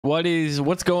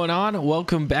What's going on?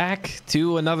 Welcome back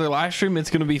to another live stream. It's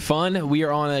going to be fun. We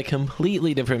are on a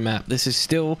completely different map. This is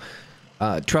still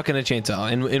truck and a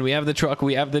chainsaw, and we have the truck.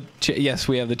 We have the yes,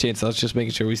 we have the chainsaw. Let's just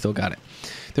making sure we still got it.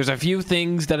 There's a few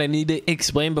things that I need to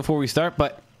explain before we start,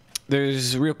 but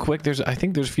there's real quick. I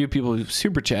think there's a few people who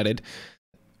super chatted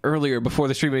earlier before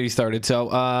the stream maybe started. So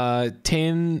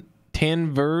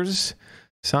Tanvers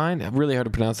sign, really hard to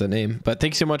pronounce that name, but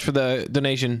thanks so much for the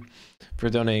donation, for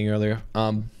donating earlier.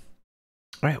 All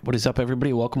right, what is up,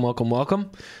 everybody? Welcome.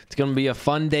 It's gonna be a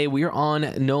fun day. We are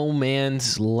on No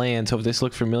Man's Land. So if this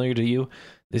looks familiar to you,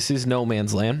 this is No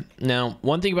Man's Land. Now,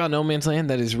 one thing about No Man's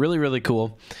Land that is really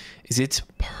cool is it's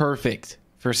perfect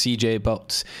for CJ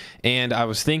boats. And I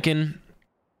was thinking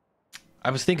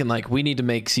like we need to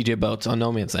make CJ boats on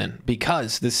No Man's Land,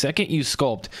 because the second you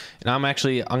sculpt, and I'm going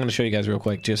to show you guys real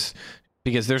quick, just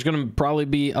because there's going to probably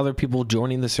be other people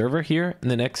joining the server here in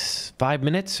the next 5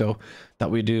 minutes. So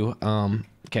thought we do.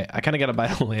 Okay, I kind of got to buy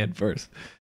the land first.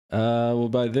 We'll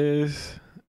buy this.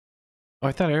 Oh,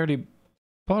 I thought I already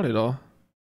bought it all.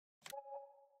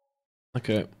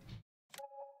 Okay.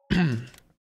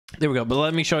 There we go. But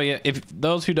let me show you. If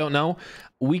those who don't know,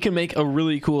 we can make a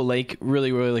really cool lake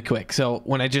really quick. So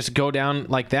when I just go down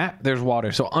like that, there's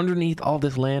water. So underneath all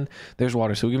this land, there's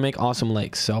water. So we can make awesome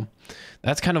lakes. So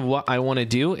that's kind of what I want to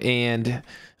do. And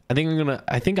I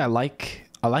think I like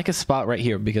a spot right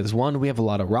here, because one, we have a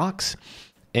lot of rocks,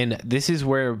 and this is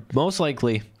where most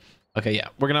likely, okay, yeah,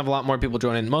 we're gonna have a lot more people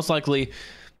join in. Most likely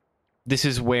this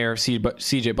is where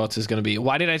CJ Boats is gonna be.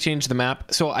 Why did I change the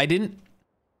map? So let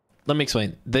me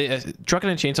explain. The truck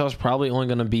and a chainsaw is probably only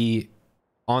gonna be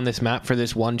on this map for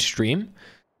this one stream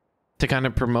to kind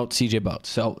of promote CJ Boats.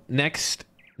 So next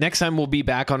time we'll be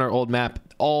back on our old map.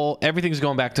 Everything's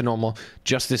going back to normal,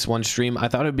 just this one stream. I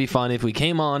thought it'd be fun if we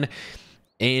came on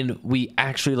and we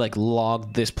actually like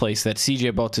logged this place that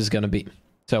CJ Boats is going to be.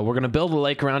 So we're going to build a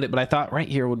lake around it, but I thought right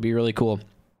here would be really cool.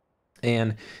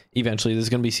 And eventually this is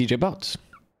going to be CJ Boats.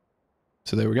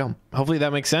 So there we go. Hopefully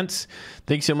that makes sense.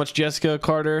 Thanks so much, Jessica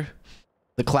Carter.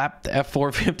 The clap, the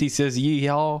F450 says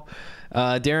yeehaw.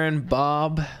 Darren,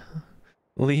 Bob,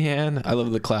 Leanne. I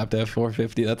love the clap, the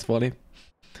F450. That's funny.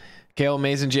 Kale,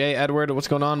 Mason, J, Edward, what's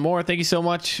going on? More, thank you so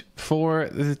much for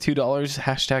the $2.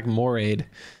 Hashtag Moraid.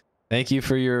 Thank you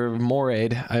for your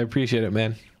Moraid. I appreciate it,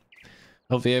 man.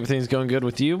 Hopefully everything's going good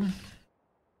with you.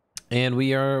 And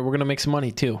we're gonna make some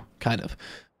money too, kind of.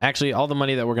 Actually, all the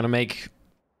money that we're gonna make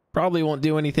probably won't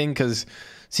do anything, because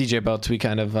CJ Boats, we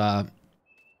kind of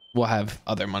will have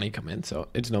other money come in, so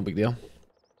it's no big deal.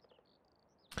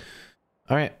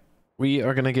 All right, we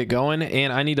are gonna get going,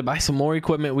 and I need to buy some more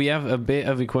equipment. We have a bit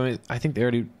of equipment. I think they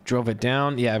already drove it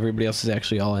down. Yeah, everybody else is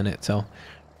actually all in it. So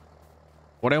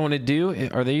what I want to do,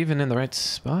 are they even in the right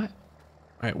spot?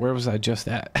 All right, where was I just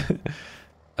at?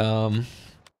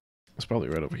 It's probably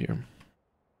right over here.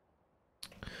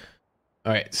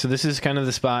 All right, so this is kind of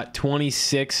the spot.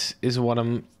 26 is what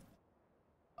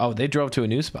oh, they drove to a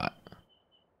new spot.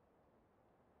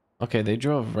 Okay, they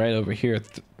drove right over here.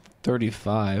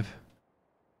 35.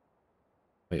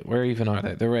 Wait, where even are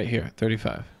they? They're right here.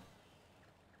 35.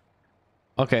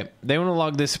 Okay, they want to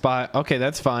log this spot. Okay,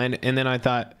 that's fine. And then I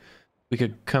thought we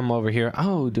could come over here.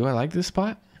 Oh, do I like this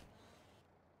spot?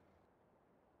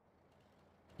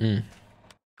 All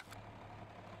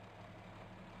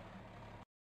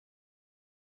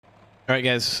right,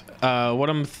 guys. What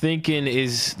I'm thinking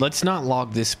is, let's not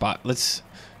log this spot.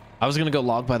 I was gonna go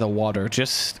log by the water,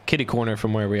 just kitty corner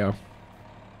from where we are.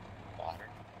 Water.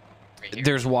 Right,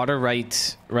 there's water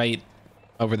right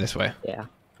over this way. Yeah.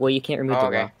 Well, you can't remove the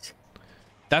rocks.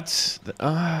 That's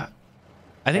I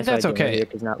think that's okay.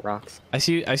 It's not rocks. I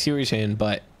see what you're saying,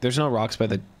 but there's no rocks by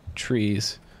the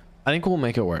trees. I think we'll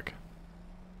make it work.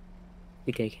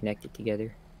 We could connect it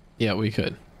together. Yeah, we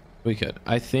could.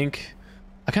 I think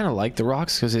I kind of like the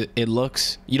rocks, because it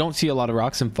looks, you don't see a lot of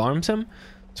rocks in Farm Sim,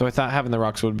 so I thought having the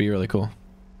rocks would be really cool.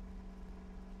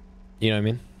 You know what I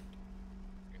mean?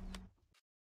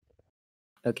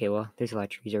 Okay, well, there's a lot of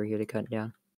trees over here to cut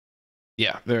down.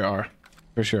 Yeah, there are,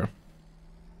 for sure.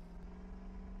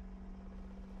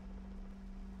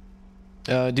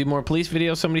 Do more police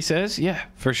videos, somebody says. Yeah,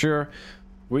 for sure.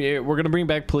 We're gonna bring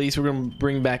back police. We're gonna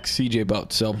bring back CJ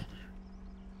Boats. So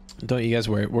don't you guys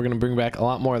worry. We're gonna bring back a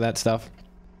lot more of that stuff.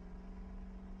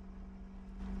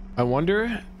 I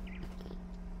wonder.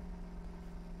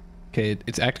 Okay,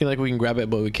 it's acting like we can grab it,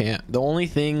 but we can't. The only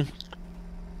thing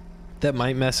that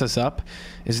might mess us up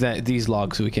is that these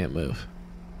logs we can't move.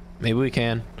 Maybe we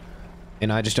can,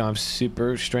 and I just don't have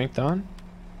super strength on.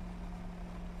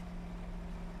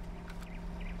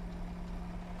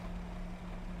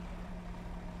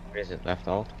 What is it, left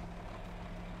alt?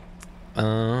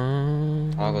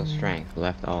 Toggle strength,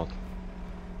 left alt.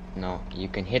 No, you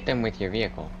can hit them with your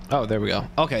vehicle. Oh, there we go.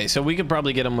 Okay, so we could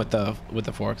probably get them with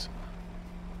the forks.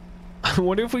 I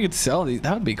wonder if we could sell these.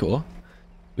 That would be cool.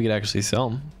 We could actually sell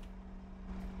them.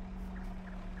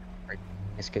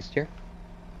 A skid steer?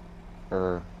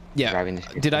 Or Yeah. driving the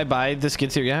skid Did steer? I buy the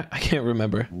skid steer yet? I can't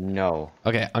remember. No.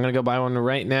 Okay, I'm gonna go buy one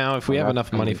right now if we have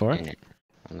Unless enough money for someone's it.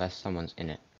 in Unless someone's in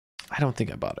it. I don't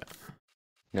think I bought it.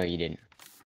 No, you didn't.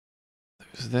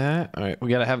 There's that. All right, we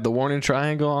gotta have the warning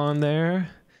triangle on there.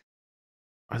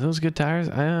 Are those good tires?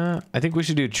 I think we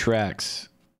should do tracks.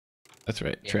 That's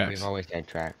right, Yeah, tracks. we've always had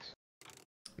tracks.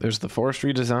 There's the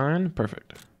forestry design.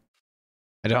 Perfect.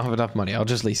 I don't have enough money. I'll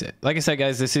just lease it. Like I said,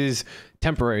 guys, this is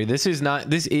temporary. This is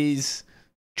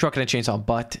truck and a chainsaw,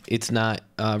 but it's not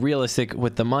realistic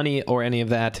with the money or any of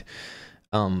that.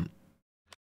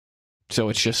 So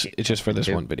it's just for this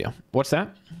one video. What's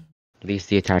that? Lease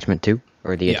the attachment too?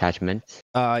 Or the Yeah. attachments?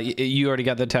 You already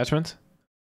got the attachments?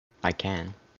 I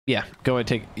can. Yeah, go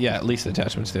ahead, at least the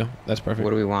attachments too. That's perfect.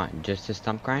 What do we want? Just a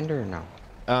stump grinder or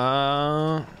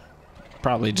no?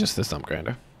 Probably just the stump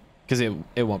grinder, because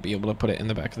it won't be able to put it in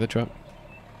the back of the truck.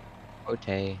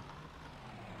 Okay.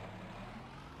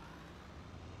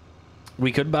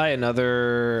 We could buy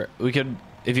another. We could,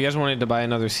 if you guys wanted to buy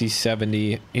another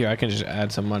C70. Here, I can just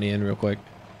add some money in real quick.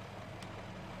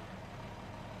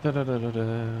 There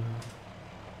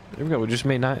we go. We just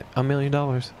made $1 million.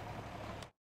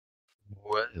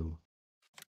 Whoa.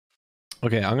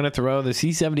 Okay, I'm gonna throw the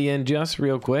C70 in just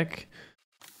real quick.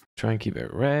 Try and keep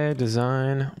it red.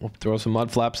 Design. We'll throw some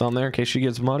mud flaps on there in case she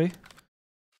gets muddy.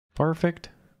 Perfect.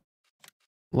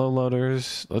 Low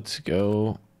loaders. Let's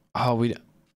go. Oh, we don't.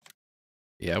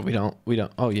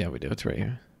 Oh, yeah, we do. It's right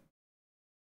here.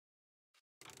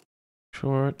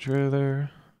 Short trailer.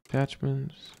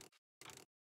 Attachments.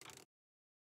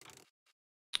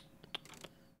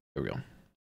 There we go.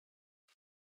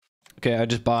 Okay, I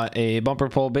just bought a bumper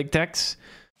pole Big Tex.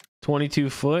 22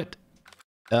 foot.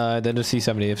 Then a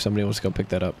C70 if somebody wants to go pick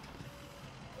that up.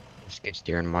 Skid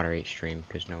steer and moderate stream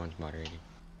because no one's moderating.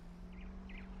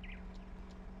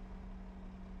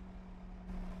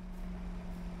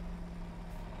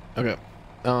 Okay.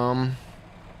 Alright,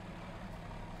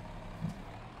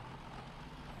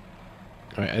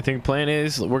 I think the plan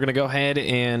is we're gonna go ahead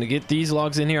and get these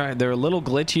logs in here. They're a little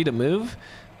glitchy to move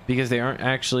because they aren't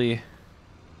actually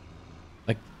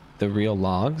like the real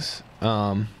logs.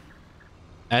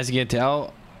 As you can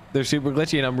tell, they're super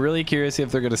glitchy, and I'm really curious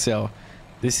if they're gonna sell.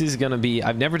 This is gonna be,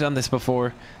 I've never done this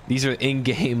before. These are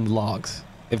in-game logs,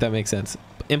 if that makes sense,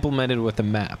 implemented with the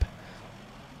map.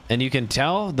 And you can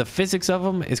tell the physics of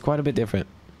them is quite a bit different.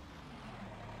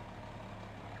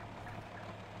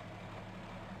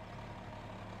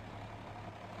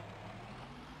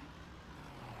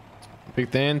 Big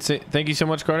fan. Thank you so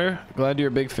much, Carter. Glad you're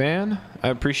a big fan. I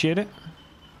appreciate it.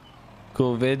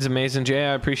 Cool vids, amazing Jay.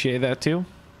 I appreciate that too.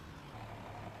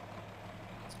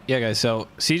 Yeah, guys. So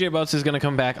CJ Boats is going to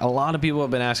come back. A lot of people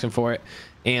have been asking for it,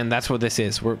 and that's what this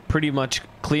is. We're pretty much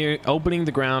opening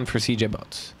the ground for CJ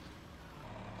Boats.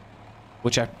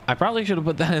 Which I probably should have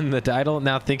put that in the title.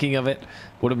 Now thinking of it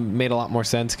would have made a lot more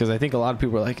sense, because I think a lot of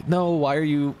people are like, no, why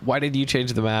did you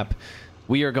change the map?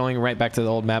 We are going right back to the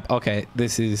old map. Okay,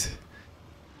 this is,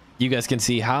 you guys can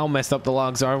see how messed up the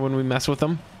logs are when we mess with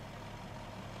them.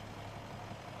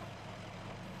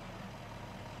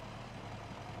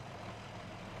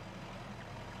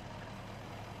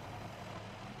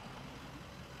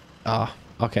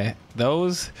 Okay,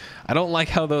 those, I don't like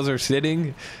how those are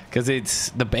sitting, because it's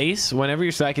the base. Whenever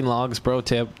you're stacking logs, pro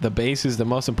tip, the base is the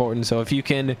most important. So if you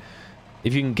can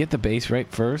get the base right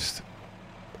first,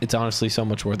 it's honestly so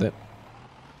much worth it.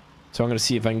 So I'm gonna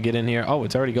see if I can get in here. Oh,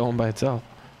 it's already going by itself.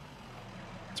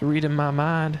 It's reading my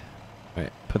mind. All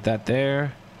right, put that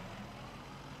there.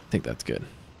 I think that's good.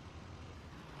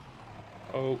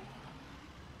 Oh.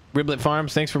 Riblet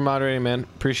Farms, thanks for moderating, man.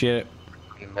 Appreciate it.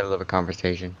 In the middle of a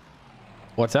conversation.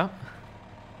 What's up?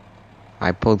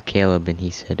 I pulled Caleb and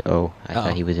he said, oh. I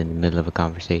thought he was in the middle of a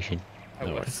conversation.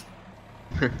 No worries.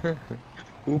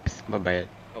 Oops, my bad.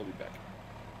 I'll be back.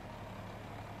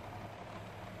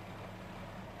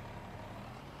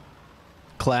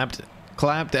 Clapped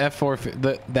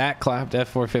F4, that clapped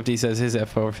F450 says his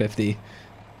F450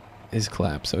 is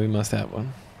clapped, so he must have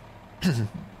one.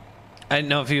 I didn't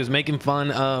know if he was making fun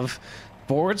of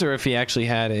Fords or if he actually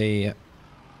had a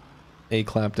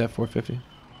clapped F450.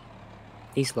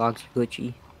 These logs are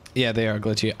glitchy. Yeah, they are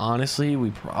glitchy. Honestly,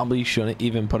 we probably shouldn't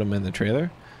even put them in the trailer,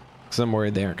 because I'm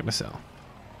worried they aren't going to sell.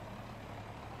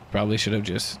 Probably should have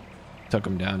just took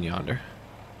them down yonder.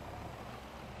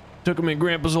 Took them in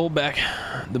Grandpa's old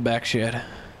the back shed.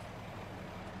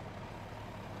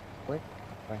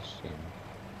 Question.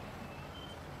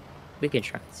 We can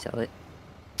try and sell it.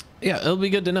 Yeah, it'll be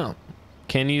good to know.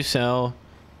 Can you sell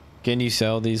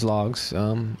these logs?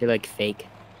 They're like fake.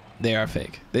 They are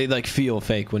fake. They like feel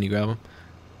fake when you grab them.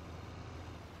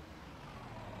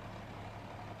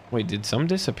 Wait, did some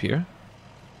disappear?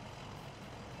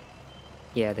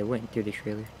 Yeah, they went through the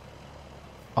trailer.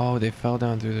 Oh, they fell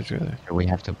down through the trailer. We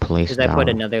have to place Because I down. put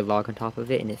another log on top of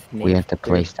it, and it We have to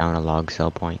place down a log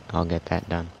sell point. I'll get that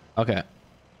done. Okay.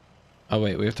 Oh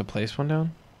wait, we have to place one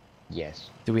down? Yes.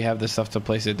 Do we have the stuff to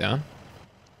place it down?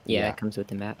 Yeah, Yeah. it comes with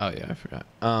the map. Oh yeah, I forgot.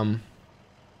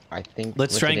 I think.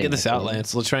 Let's what's try it and in, get this out, miscellaneous?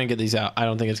 Lance. Let's try and get these out. I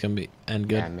don't think it's gonna be end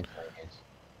good. Yeah, miscellaneous.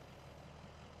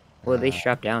 Well, they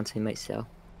strap down, so they might sell.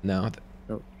 No.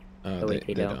 Oh. Oh, Oh, wait,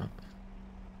 they don't.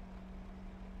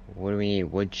 What do we need?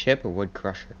 Wood chip or wood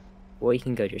crusher? Well, you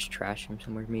can go just trash them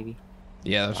somewhere, maybe.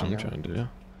 Yeah, that's what I'm Okay. trying to do. All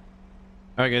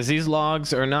right, guys. These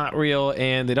logs are not real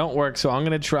and they don't work, so I'm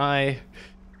gonna try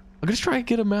and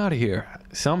get them out of here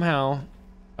somehow.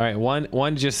 All right,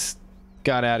 one just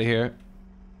got out of here.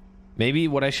 Maybe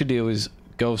what I should do is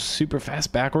go super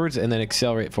fast backwards and then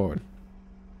accelerate forward.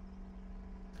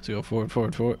 So go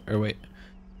forward. Or wait.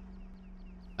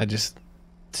 I just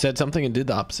said something and did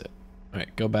the opposite. All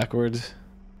right, go backwards.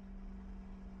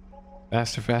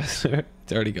 Faster.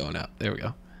 It's already going out. There we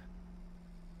go.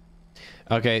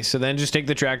 Okay, so then just take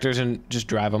the tractors and just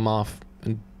drive them off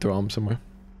and throw them somewhere.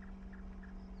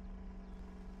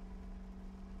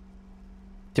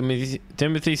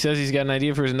 Timothy says he's got an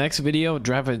idea for his next video.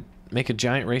 Make a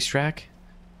giant racetrack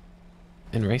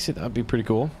and race it. That'd be pretty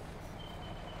cool.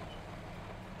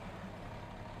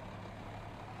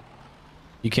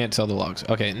 You can't sell the logs.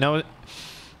 Okay, no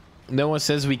one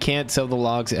says we can't sell the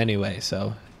logs anyway,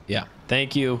 so yeah.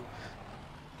 Thank you.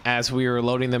 As we were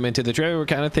loading them into the trailer, we're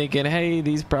kind of thinking, hey,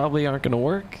 these probably aren't going to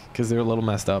work because they're a little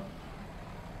messed up.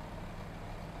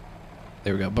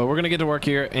 There we go. But we're going to get to work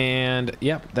here, and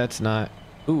yep, that's not...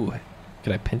 Ooh,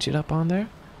 could I pinch it up on there?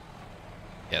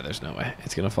 Yeah, there's no way.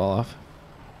 It's going to fall off.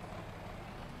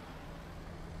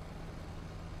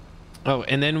 Oh,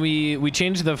 and then we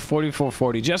changed the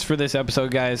 4440 just for this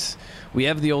episode, guys. We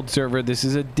have the old server. This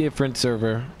is a different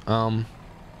server.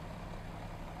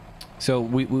 So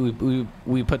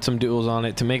we put some duels on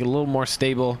it to make it a little more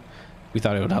stable. We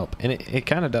thought it would help, and it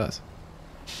kind of does.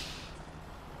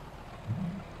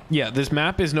 Yeah, this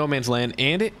map is No Man's Land,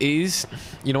 and it is,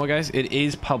 you know what, guys? It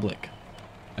is public.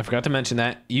 I forgot to mention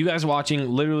that. You guys watching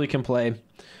literally can play.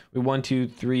 We 1, 2,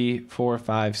 3, 4,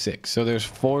 5, 6. So there's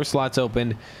 4 slots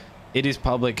open. It is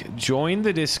public. Join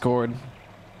the Discord.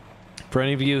 For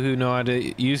any of you who know how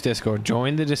to use Discord,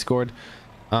 join the Discord.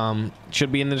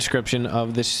 Should be in the description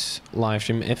of this live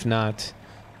stream. If not,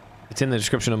 it's in the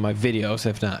description of my videos.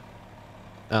 If not,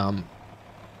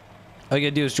 all you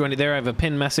gotta do is join it there. I have a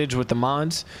pinned message with the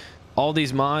mods. All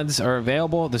these mods are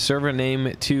available. The server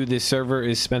name to this server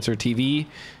is Spencer TV,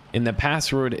 and the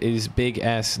password is Big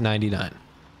S99.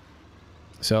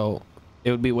 So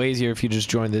it would be way easier if you just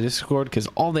join the Discord because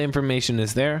all the information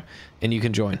is there and you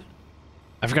can join.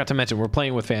 I forgot to mention we're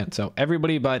playing with fans, so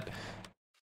everybody but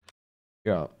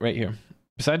right here.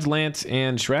 Besides Lance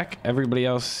and Shrek, everybody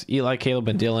else, Eli, Caleb,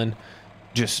 and Dylan,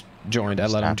 just joined. I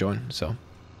let them join, so.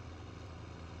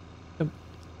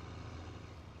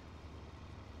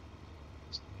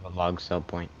 A log sell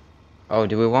point. Oh,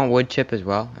 do we want wood chip as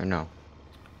well, or no?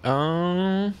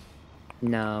 No,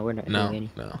 we're not doing any.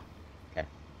 No. Okay.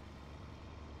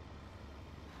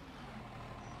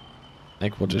 I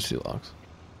think we'll just do logs.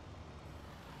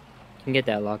 You can get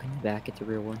that log in the back. It's a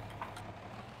real one.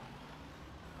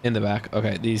 In the back.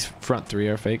 Okay, these front 3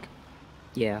 are fake.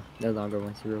 Yeah, the longer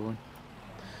one's the real one.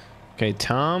 Okay,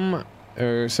 Tom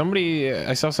or somebody,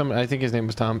 I saw some, I think his name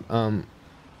was Tom.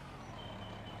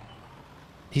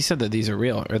 He said that these are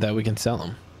real or that we can sell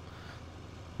them.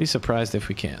 Be surprised if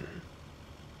we can.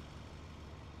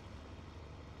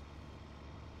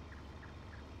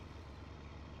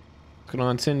 What's going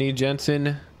on, Cindy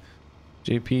Jensen?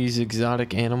 JP's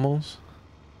Exotic Animals.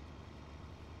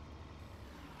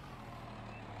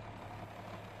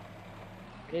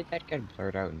 Why did that get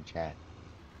blurred out in chat?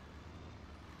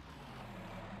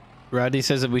 Rodney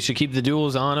says that we should keep the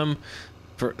duels on them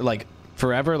for like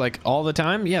forever, like all the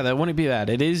time. Yeah, that wouldn't be bad.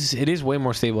 It is way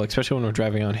more stable, especially when we're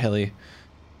driving on hilly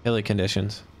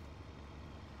conditions.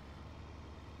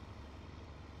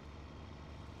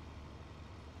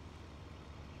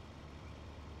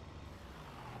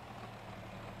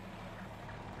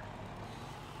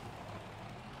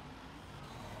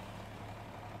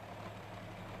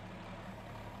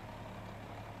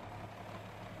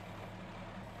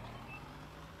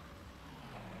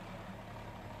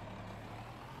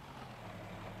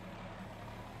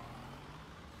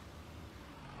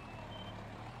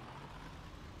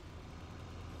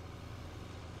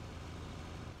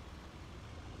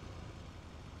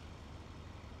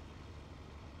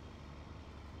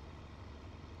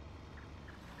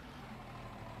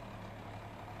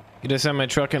 You just send my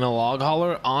truck in a log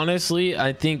hauler? Honestly,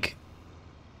 I think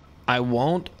I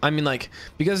won't. I mean, like,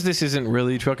 because this isn't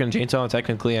really truck and chainsaw,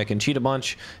 technically I can cheat a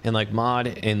bunch and like mod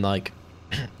and like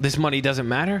this money doesn't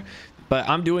matter, but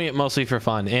I'm doing it mostly for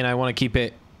fun and I want to keep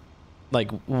it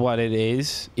like what it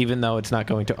is, even though it's not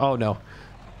going to. Oh no.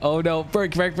 Oh no,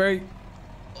 break.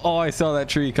 Oh, I saw that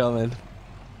tree coming.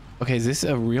 Okay, is this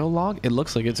a real log? It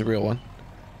looks like it's a real one.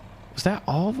 Was that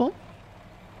all of them?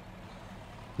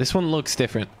 This one looks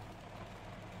different.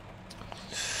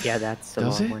 Yeah, that's the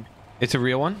Does long it? one. It's a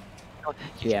real one?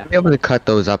 Yeah. Be able to cut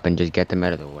those up and just get them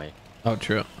out of the way. Oh,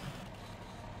 true.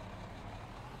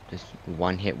 Just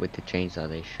one hit with the chainsaw,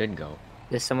 they should go.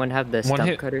 Does someone have the One stump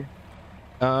hit. cutter?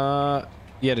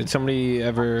 Yeah, did somebody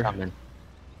ever... Coming.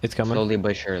 It's coming? Slowly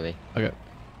but surely. Okay.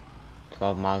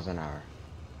 12 miles an hour.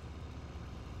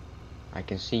 I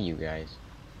can see you guys.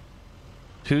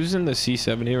 Who's in the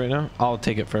C70 right now? I'll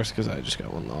take it first because I just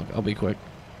got one log. I'll be quick.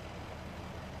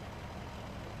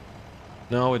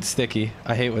 No, it's sticky.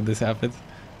 I hate when this happens.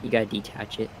 You gotta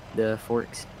detach it. The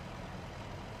forks.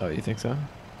 Oh, you think so?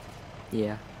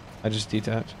 Yeah. I just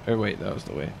detached. Or wait, that was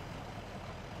the way.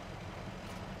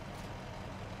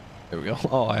 There we go.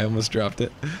 Oh, I almost dropped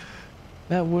it.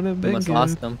 That would have been Almost good.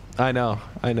 lost them. I know.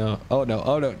 Oh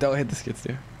no, don't hit the skid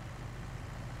steer.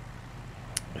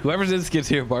 Whoever's in the skid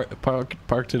steer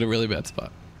parked in a really bad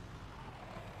spot.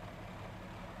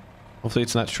 Hopefully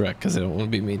it's not Shrek, because I don't want to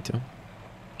be mean to him.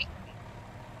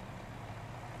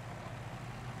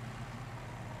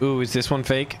 Ooh, is this one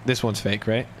fake? This one's fake,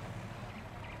 right?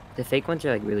 The fake ones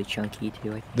are like really chunky too.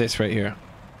 I think. This right here.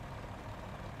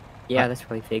 Yeah, that's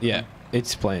probably fake. Yeah, one.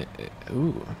 it's playing.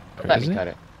 Ooh, Let isn't me it? cut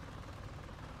it.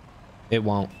 It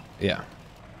won't. Yeah.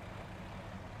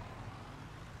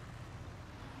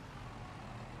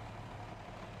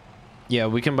 Yeah,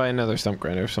 we can buy another stump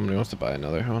grinder if somebody wants to buy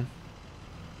another one.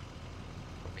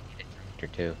 We need a tractor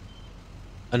too.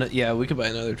 Yeah, we could buy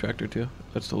another tractor too.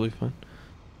 That's totally fine.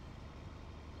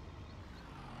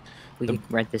 We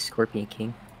could rent this Scorpion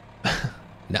King.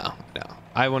 No.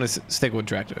 I want to stick with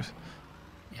tractors.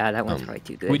 Yeah, that one's probably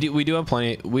too good. We do have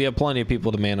plenty. We have plenty of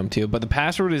people to man them too. But the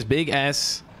password is Big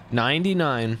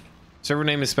S99. Server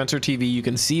name is Spencer TV. You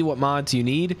can see what mods you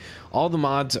need. All the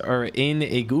mods are in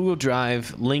a Google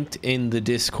Drive linked in the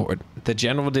Discord, the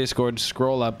general Discord.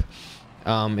 Scroll up.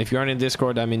 If you aren't in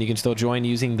Discord, I mean, you can still join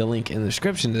using the link in the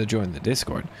description to join the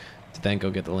Discord. To then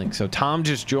go get the link. So Tom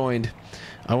just joined.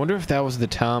 I wonder if that was the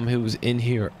Tom who was in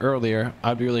here earlier.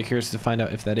 I'd be really curious to find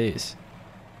out if that is.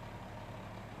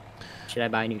 Should I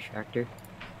buy a new tractor?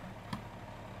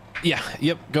 Yeah,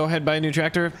 yep. Go ahead, buy a new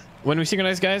tractor. When we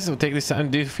synchronize, guys, we'll take this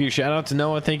time to do a few shout outs.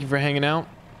 Noah, thank you for hanging out.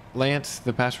 Lance,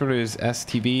 the password is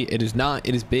STV. It is not.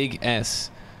 It is Big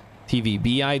S TV.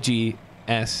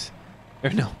 BIGS. Or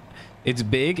no, it's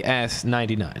Big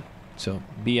S99. So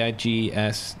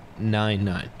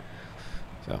BIGS99.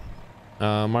 So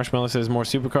Marshmallow says more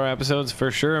supercar episodes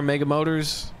for sure. Mega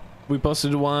Motors. We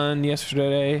posted one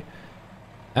yesterday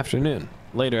afternoon.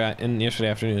 Yesterday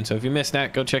afternoon. So if you missed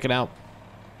that, go check it out.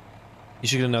 You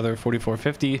should get another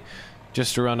 4450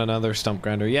 just to run another stump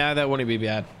grinder. Yeah, that wouldn't be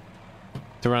bad.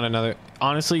 To run another.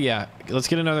 Honestly, yeah. Let's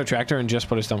get another tractor and just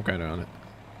put a stump grinder on it.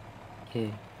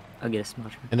 Okay, I'll get a small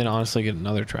tractor. And then honestly get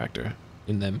another tractor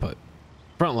and then put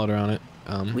front loader on it.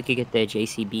 We could get the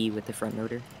JCB with the front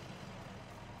loader.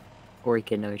 Or we could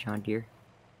get another John Deere.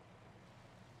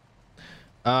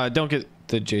 Don't get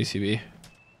the JCB.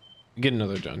 Get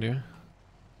another John Deere.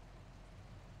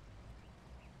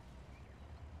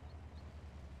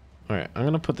 Alright, I'm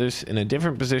going to put this in a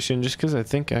different position just because I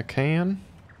think I can.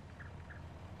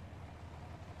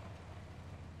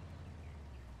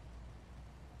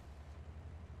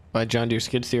 By John Deere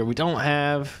skid steer. We don't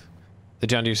have the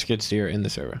John Deere skid steer in the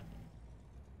server.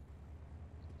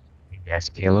 Yes,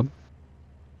 Caleb.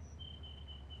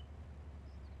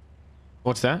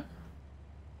 What's that?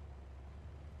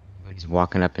 He's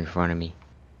walking up in front of me.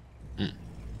 I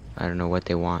don't know what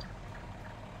they want.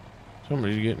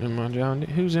 Somebody's getting in my John Deere.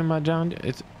 Who's in my John Deere?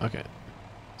 It's okay.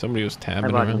 Somebody was I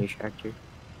tabbing bought a around. new tractor.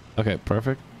 Okay,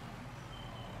 perfect.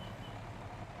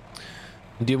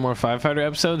 Do more firefighter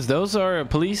episodes. Those are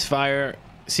police, fire,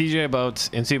 CJ boats,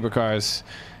 and supercars.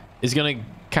 Is gonna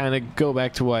kind of go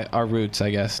back to what our roots,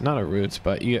 I guess. Not our roots,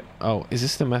 but you. Oh, is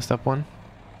this the messed up one?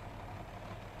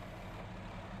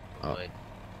 Oh,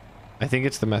 I think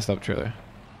it's the messed up trailer.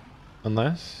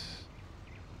 Unless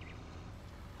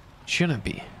shouldn't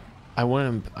be. I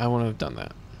wouldn't have done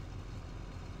that.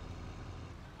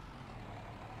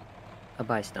 I'll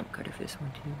buy a stump cutter for this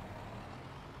one too.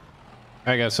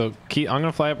 All right, guys. So I'm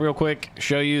gonna fly up real quick,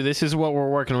 show you. This is what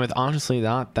we're working with. Honestly,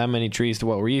 not that many trees to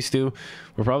what we're used to.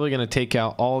 We're probably gonna take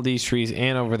out all these trees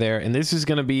and over there, and this is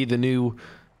gonna be the new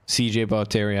CJ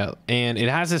boat area. And it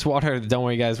has this water. Don't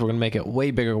worry, guys. We're gonna make it way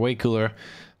bigger, way cooler.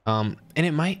 And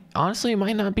it might, honestly, it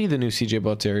might not be the new CJ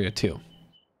boats area too,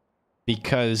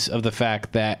 because of the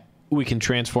fact that we can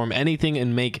transform anything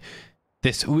and make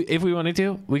this. If we wanted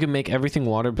to, we can make everything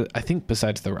water, but I think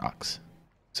besides the rocks.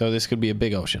 So this could be a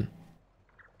big ocean.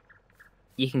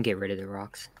 You can get rid of the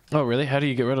rocks. Oh, really? How do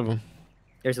you get rid of them?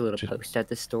 There's a little post at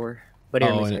the store, but it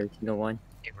removes every single one.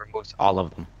 It removes all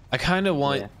of them. I kind of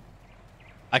want. Yeah.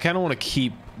 I kind of want to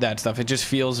keep that stuff. It just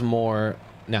feels more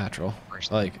natural.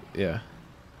 Like, yeah.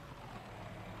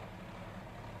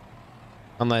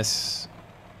 Unless,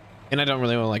 and I don't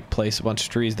really want to like place a bunch of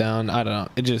trees down. I don't know.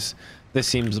 It just, this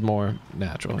seems more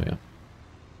natural. Yeah.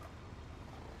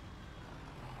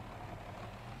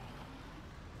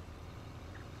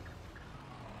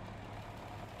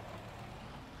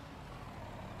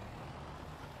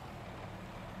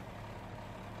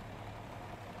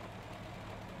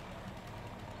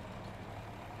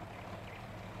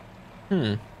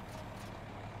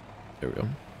 There we go.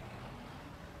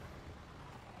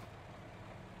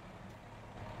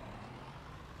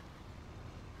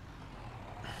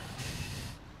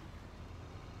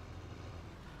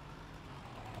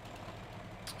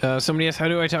 Somebody asked, how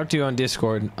do I talk to you on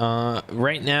Discord?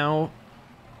 Right now,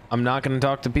 I'm not going to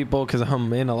talk to people because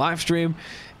I'm in a live stream,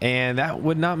 and that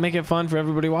would not make it fun for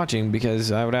everybody watching,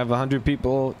 because I would have 100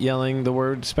 people yelling the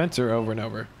word Spencer over and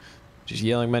over, just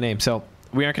yelling my name. So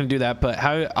we aren't going to do that, but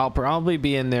I'll probably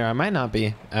be in there. I might not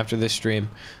be after this stream.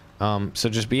 So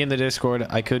just be in the Discord.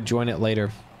 I could join it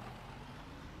later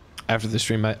after the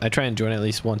stream. I try and join at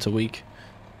least once a week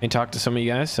and talk to some of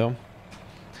you guys. So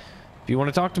if you want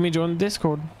to talk to me, join the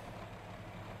Discord.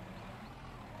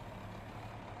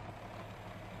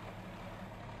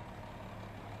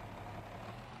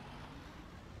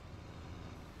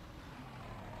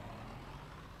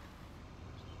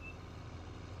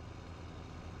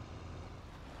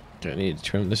 Do I need to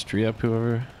trim this tree up,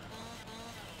 whoever?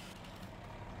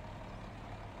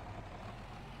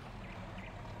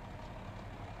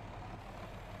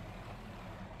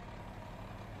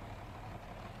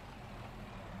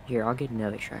 Here, I'll get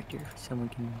another tractor. Someone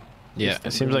can. Yeah,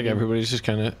 it seems like everybody's just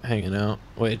kind of hanging out,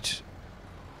 which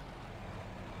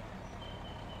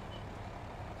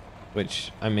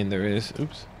I mean, there is.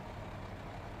 Oops.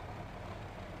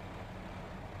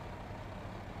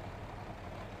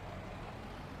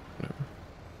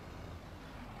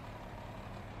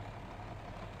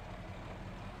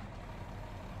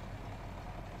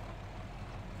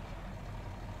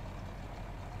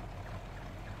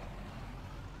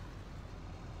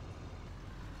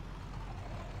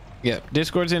 Yeah,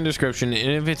 Discord's in the description,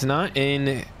 and if it's not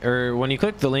in, or when you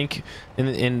click the link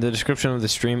in the description of the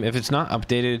stream, if it's not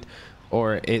updated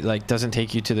or it like doesn't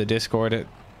take you to the Discord,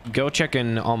 go check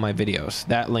in all my videos.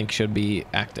 That link should be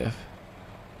active.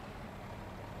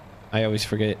 I always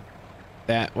forget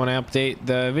that when I update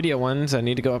the video ones, I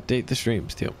need to go update the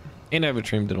streams too. And I haven't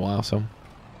streamed in a while, so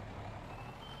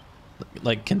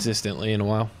like consistently in a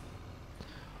while.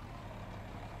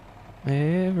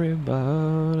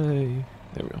 Everybody.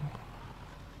 There we go.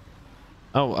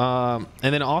 Oh,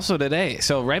 and then also today,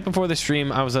 so right before the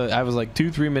stream, I was like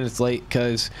 2-3 minutes late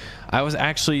because I was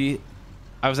actually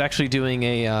doing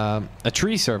a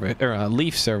tree service, or a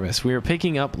leaf service. We were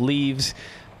picking up leaves.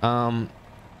 My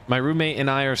roommate and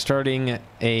I are starting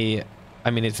I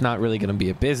mean, it's not really going to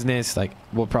be a business. Like,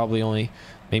 we'll probably only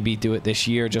maybe do it this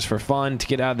year just for fun, to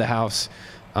get out of the house.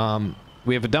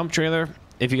 We have a dump trailer,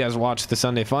 if you guys watch the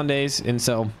Sunday Fun Days, and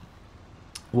so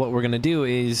what we're gonna do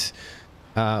is,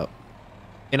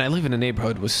 and I live in a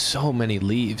neighborhood with so many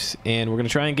leaves, and we're gonna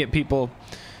try and get people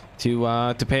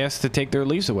to pay us to take their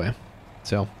leaves away.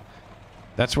 So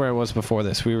that's where I was before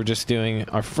this. We were just doing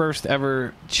our first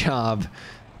ever job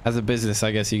as a business,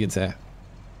 I guess you could say.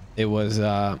 It was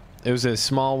a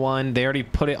small one. They already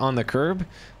put it on the curb,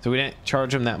 so we didn't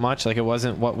charge them that much. Like, it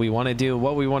wasn't what we want to do.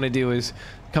 What we want to do is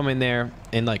come in there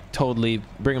and like totally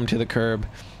bring them to the curb,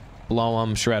 blow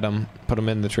them, shred them, put them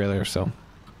in the trailer. So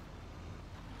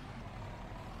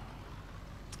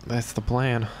that's the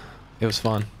plan. It was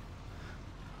fun.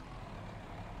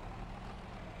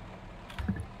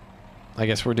 I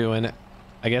guess we're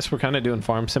kind of doing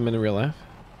farm sim in real life.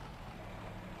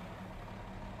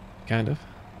 Kind of.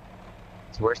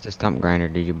 So where's the stump grinder?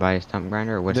 Did you buy a stump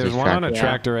grinder, or what's There's this one tractor? on a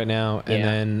tractor right now, and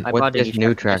then what's this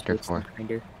new tractor for?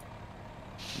 for?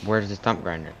 Where's the stump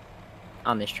grinder?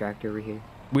 On this tractor over here.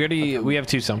 we have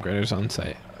 2 stump grinders on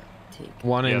site.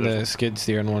 One in the skid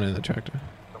steer and one in the tractor.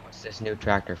 What's What's this new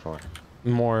tractor for?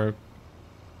 More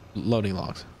loading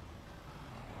logs.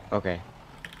 Okay.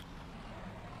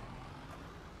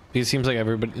 It seems like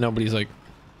nobody's like.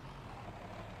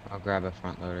 I'll grab a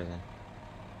front loader then.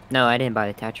 No, I didn't buy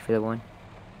the attach for the one.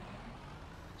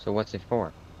 So what's it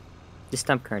for? The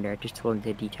stump grinder. I just told him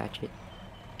to detach it.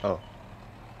 Oh.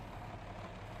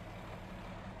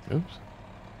 Oops.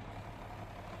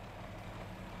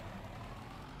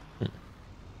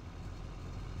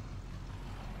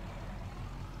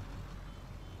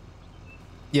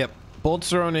 Yep. Bolt's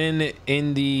thrown in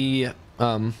the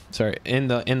sorry, in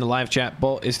the live chat.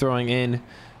 Bolt is throwing in.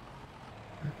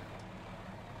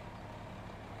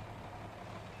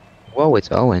 Whoa,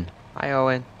 it's Owen. Hi,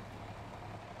 Owen.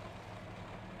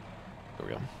 There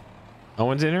we go.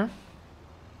 Owen's in here?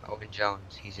 Owen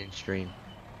Jones. He's in stream.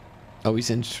 Oh, he's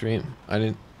in stream. I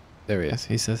didn't. There he is.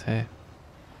 He says, hey.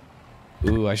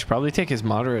 Ooh, I should probably take his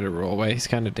moderator role away. He's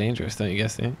kind of dangerous, don't you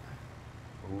guys think?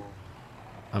 Ooh.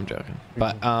 I'm joking.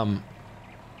 But, what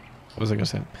was I going to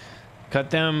say?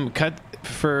 Cut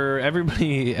for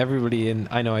everybody, and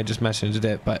I know I just mentioned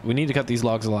it, but we need to cut these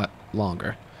logs a lot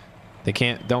longer.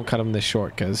 Don't cut them this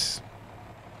short, because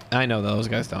I know those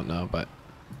guys don't know, but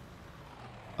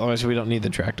otherwise we don't need the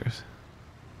tractors.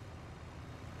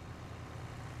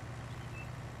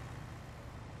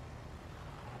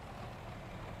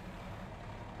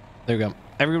 There we go.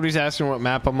 Everybody's asking what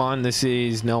map I'm on. This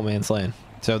is No Man's Land.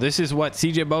 So this is what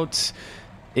CJ Boats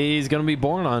is going to be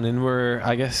born on, and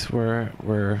I guess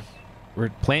we're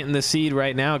planting the seed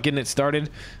right now, getting it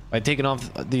started by taking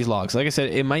off these logs. Like I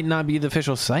said, it might not be the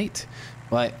official site,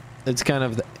 but it's kind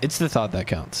of it's the thought that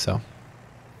counts. So.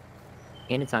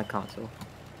 And it's on console.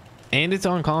 And it's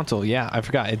on console. Yeah, I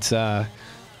forgot. It's a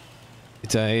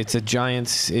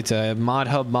Giants. It's a Mod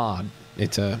Hub mod.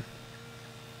 It's a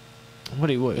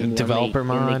developer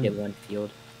mod. You only get one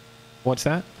field. What's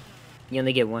that? You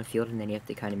only get one field, and then you have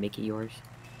to kind of make it yours.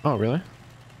 Oh, really?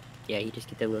 Yeah, you just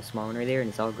get that little small one right there, and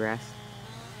it's all grass.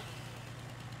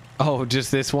 Oh, just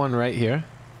this one right here?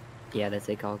 Yeah, that's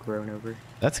like all grown over.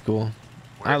 That's cool.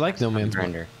 I like No Man's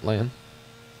Land.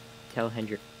 Tell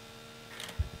Hendrik.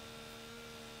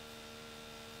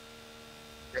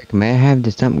 Rick, may I have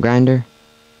the stump grinder?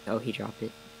 Oh, he dropped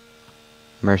it.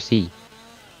 Merci.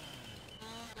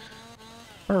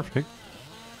 Perfect.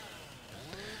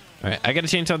 All right, I got to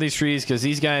change all these trees because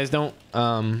these guys don't.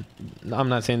 I'm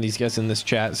not saying these guys in this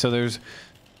chat. So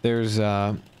there's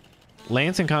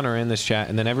Lance and Connor are in this chat,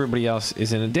 and then everybody else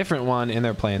is in a different one in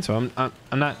their playing. So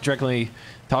I'm not directly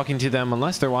talking to them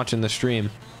unless they're watching the stream,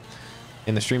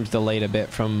 and the stream's delayed a bit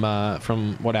from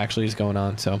what actually is going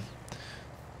on. So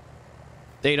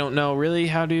they don't know really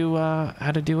how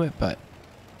to do it, but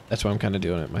that's why I'm kind of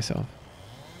doing it myself.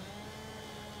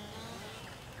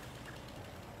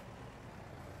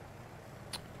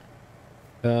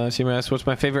 Seamer asks, what's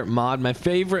my favorite mod? My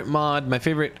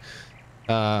favorite,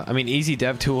 I mean, Easy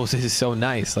Dev Tools is so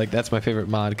nice. Like, that's my favorite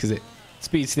mod because it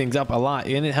speeds things up a lot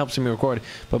and it helps me record.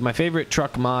 But my favorite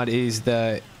truck mod is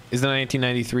the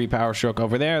 1993 Power Stroke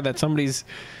over there that somebody's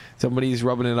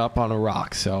rubbing it up on a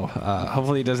rock. So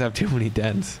hopefully it doesn't have too many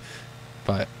dents.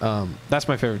 But that's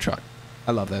my favorite truck.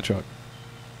 I love that truck.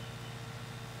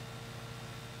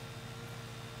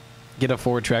 Get a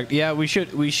Ford tractor. Yeah, we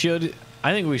should.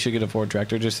 I think we should get a Ford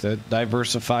tractor just to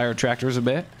diversify our tractors a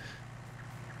bit.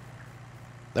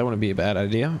 That wouldn't be a bad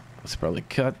idea. Let's probably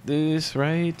cut this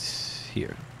right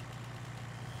here.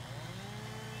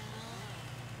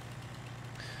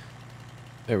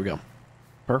 There we go.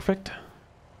 Perfect.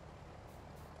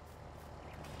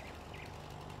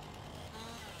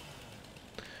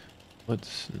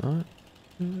 Let's not.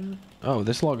 Oh,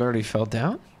 this log already fell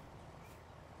down?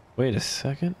 Wait a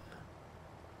second.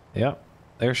 Yep.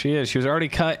 There she is. She was already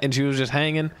cut and she was just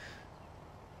hanging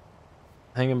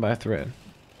by a thread.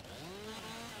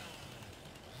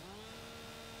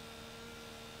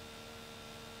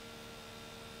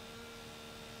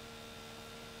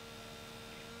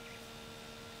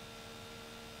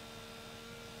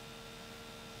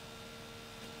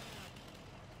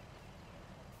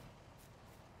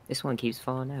 This one keeps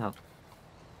falling out.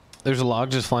 There's a log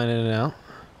just flying in and out?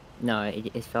 No,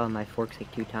 it fell in my forks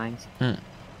like 2 times.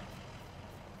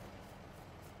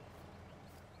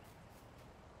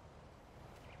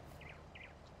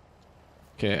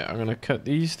 Okay, I'm gonna cut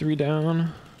these 3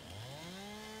 down.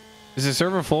 Is the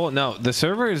server full? No, the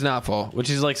server is not full,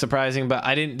 which is like surprising, but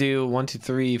I didn't do 1, 2,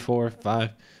 3, 4, 5,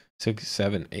 6,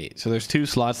 7, 8. So there's 2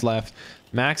 slots left,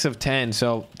 max of 10.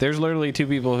 So there's literally 2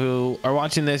 people who are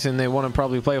watching this and they want to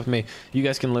probably play with me. You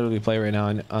guys can literally play right now.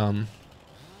 And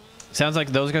sounds like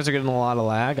those guys are getting a lot of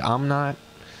lag. I'm not.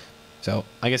 So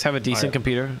I guess have a decent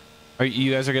computer. Are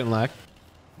you guys are getting lag?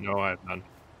 No, I have none.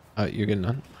 You're getting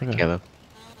none. Okay. Caleb.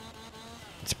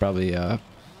 It's probably that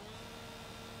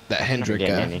Hendrick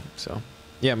getting guy. any. So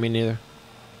yeah, me neither.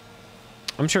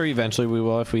 I'm sure eventually we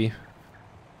will if we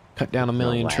cut down a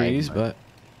million lag, trees, man. but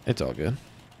it's all good.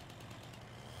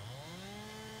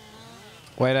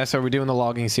 Wait, so we're doing the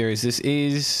logging series. This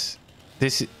is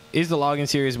the logging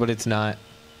series, but it's not.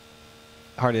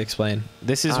 Hard to explain.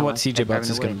 This is what CJ Bucks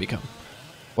is going to become.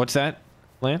 What's that,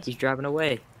 Lance? He's driving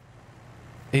away.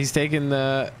 He's taking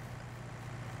the...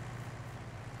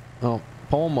 Oh,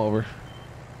 pull him over.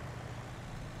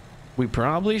 We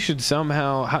probably should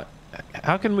somehow...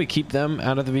 How can we keep them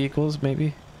out of the vehicles,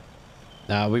 maybe?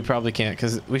 No, we probably can't,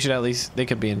 because we should at least... They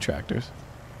could be in tractors.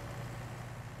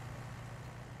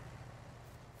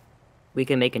 We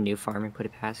can make a new farm and put a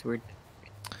password.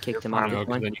 Kick them off No, this 'cause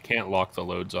one. then you can't lock the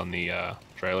loads on the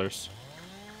trailers.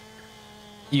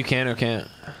 You can or can't?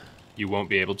 You won't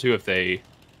be able to if they,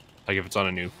 like, if it's on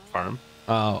a new farm.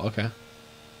 Oh, okay.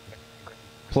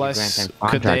 Plus, grant them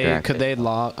could contract they access.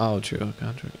 log? Oh, true.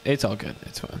 Contract. It's all good.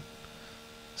 It's fine.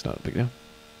 It's not a big deal.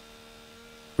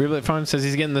 Reblit Farm says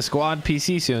he's getting the squad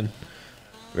PC soon.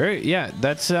 Yeah.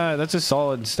 That's a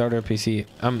solid starter PC.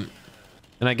 And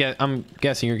I'm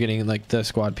guessing you're getting like the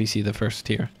squad PC, the first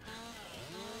tier.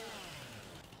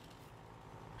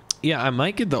 Yeah, I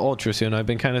might get the Ultra soon. I've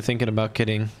been kind of thinking about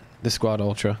getting the Squad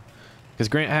Ultra. Because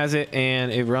Grant has it,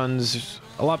 and it runs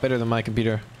a lot better than my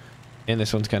computer. And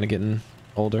this one's kind of getting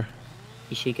older.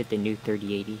 You should get the new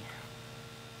 3080.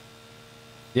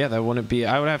 Yeah, that wouldn't be...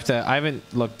 I would have to... I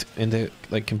haven't looked into,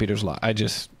 like, computers a lot. I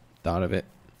just thought of it.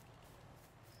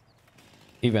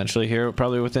 Eventually here,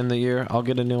 probably within the year, I'll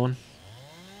get a new one.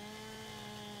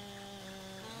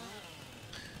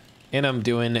 And I'm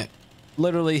doing...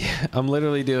 I'm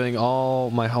literally doing all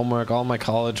my homework, all my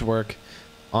college work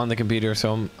on the computer,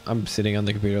 so I'm sitting on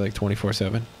the computer like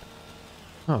 24/7.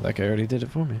 Oh, that guy already did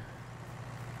it for me.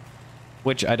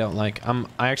 Which I don't like.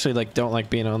 I actually like don't like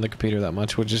being on the computer that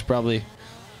much, which is probably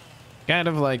kind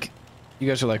of like you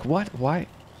guys are like, "What? Why?"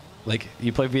 Like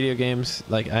you play video games,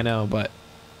 like I know, but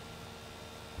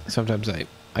sometimes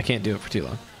I can't do it for too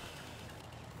long.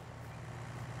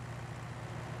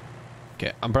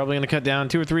 Okay, I'm probably going to cut down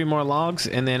 2 or 3 more logs,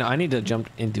 and then I need to jump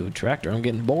into a tractor. I'm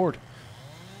getting bored.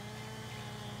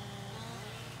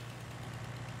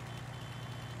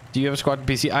 Do you have a squad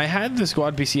PC? I had the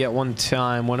squad PC at one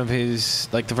time. One of his,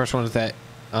 like the first ones that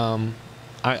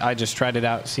I just tried it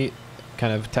out,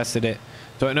 kind of tested it.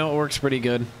 So I know it works pretty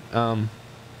good. But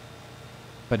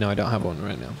no, I don't have one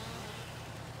right now.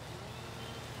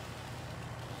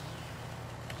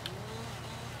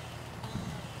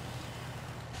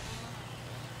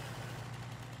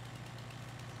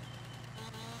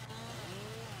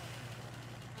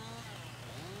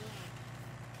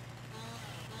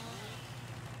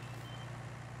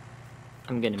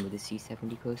 I'm gonna move the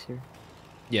C70 closer.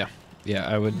 Yeah,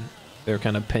 I would. They're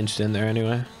kind of pinched in there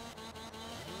anyway.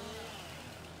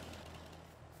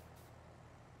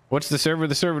 What's the server?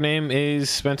 The server name is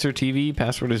Spencer TV.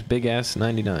 Password is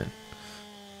BigAss99.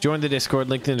 Join the Discord.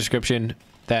 Link in the description.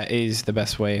 That is the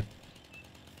best way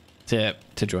to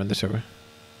join the server.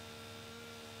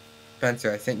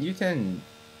 Spencer, I think you can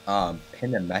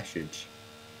pin a message.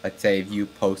 Let's say if you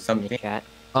post In the something chat.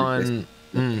 pin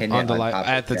it On the on live top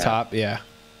at of the chat. top, yeah.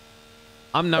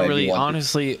 I'm not But if you really want to-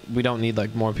 honestly. We don't need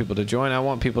like more people to join. I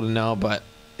want people to know, but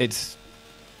it's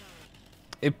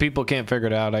if people can't figure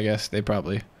it out, I guess they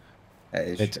probably that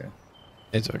is it's- true.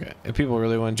 it's okay. If people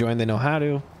really want to join, they know how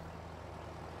to.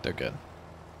 They're good.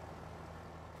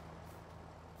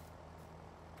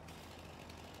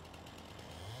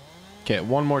 Okay,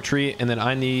 one more tree, and then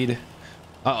I need.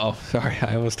 Uh oh, sorry,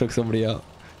 I almost took somebody out.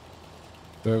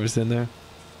 Whoever's in there.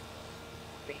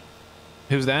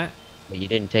 Who's that? But you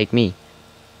didn't take me.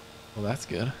 Well, that's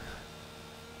good.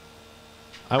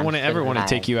 I I'm wouldn't ever still want to alive.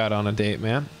 take you out on a date,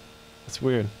 man. That's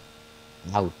weird.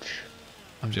 Ouch.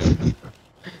 I'm joking.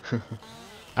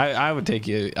 I would take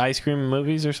you ice cream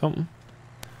movies or something.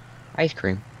 Ice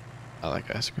cream. I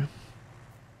like ice cream.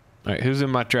 All right, who's in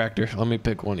my tractor? Let me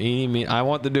pick one. Eeny, meeny. I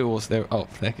want the duels. There. Oh,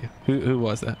 thank you. Who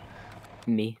was that?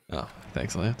 Me. Oh,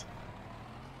 thanks, Lance.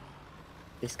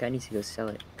 This guy needs to go sell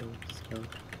it. Go, just go.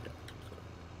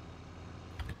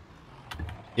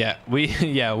 Yeah,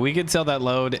 we could sell that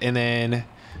load, and then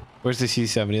where's the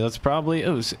C70? Let's probably.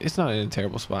 Oh, it's not in a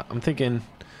terrible spot. I'm thinking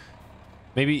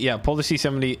maybe pull the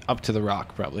C70 up to the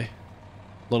rock, probably a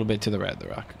little bit to the right of the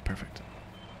rock. Perfect.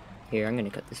 Here, I'm gonna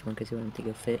cut this one because I want it to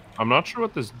go fit. I'm not sure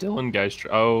what this Dylan guy's.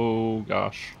 Oh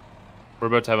gosh, we're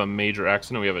about to have a major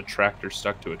accident. We have a tractor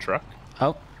stuck to a truck.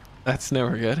 Oh, that's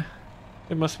never good.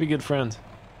 It must be good friends.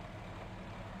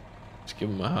 Just give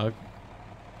him a hug.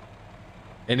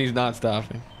 And he's not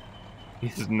stopping.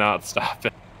 He's not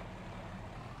stopping.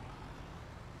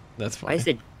 That's Why fine. is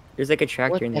it? There's like a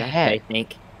tractor What in the that, heck? I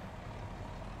think.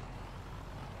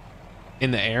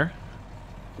 In the air?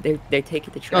 They're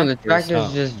taking the No, tractor. the tractor's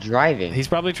Oh. just driving. He's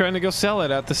probably trying to go sell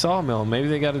it at the sawmill. Maybe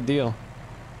they got a deal.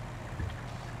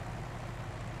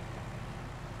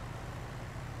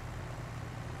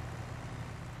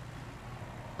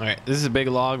 All right, this is a big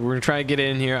log. We're gonna try to get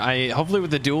in here. Hopefully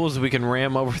with the duels we can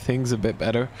ram over things a bit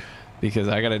better, because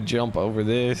I gotta jump over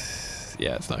this.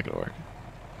 Yeah, it's not gonna work.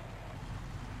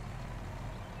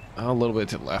 A little bit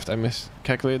to the left. I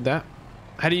miscalculated that.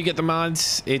 How do you get the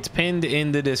mods? It's pinned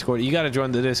in the Discord. You gotta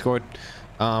join the Discord,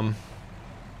 and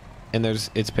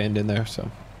it's pinned in there.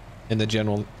 So, in the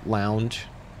general lounge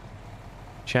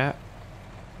chat.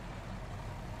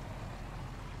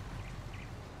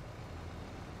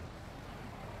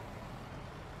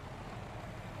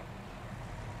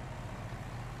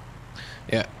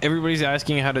 Yeah, everybody's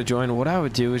asking how to join. What I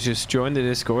would do is just join the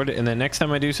Discord, and then next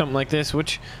time I do something like this,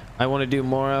 which I want to do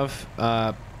more of,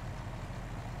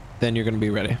 then you're going to be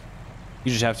ready.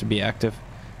 You just have to be active.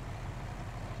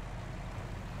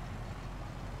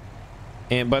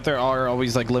 But there are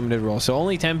always like limited roles, so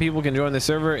only 10 people can join the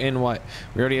server. In what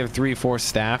we already have 3-4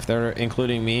 staff that are,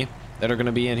 including me, that are going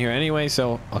to be in here anyway.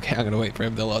 So okay, I'm going to wait for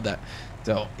him to load that.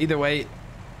 So either way,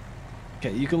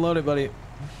 okay, you can load it, buddy.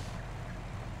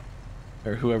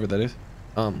 Or whoever that is.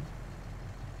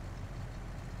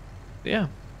 Yeah.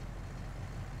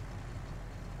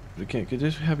 We can't get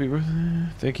this. Happy birthday.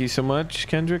 Thank you so much,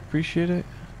 Kendrick. Appreciate it.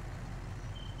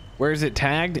 Where is it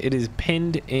tagged? It is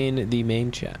pinned in the main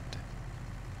chat.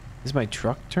 Is my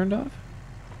truck turned off?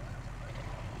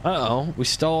 Uh-oh. We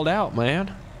stalled out,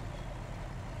 man.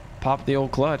 Pop the old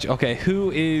clutch. Okay,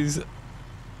 who is...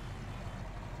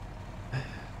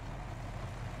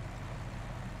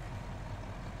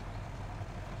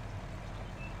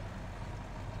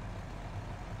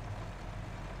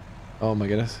 Oh my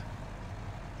goodness.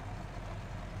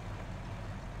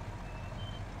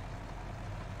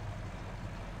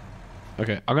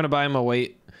 Okay, I'm gonna buy him a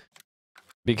weight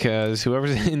because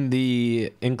whoever's in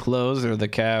the enclosed or the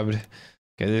cabbed.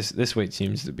 Okay, this weight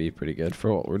seems to be pretty good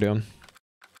for what we're doing.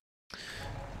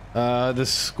 The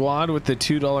squad with the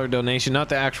 $2 donation, not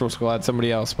the actual squad,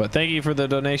 somebody else, but thank you for the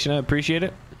donation. I appreciate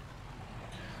it.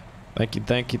 Thank you,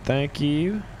 thank you, thank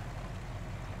you.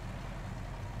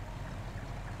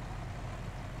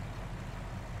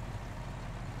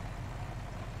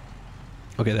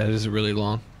 Okay, that is really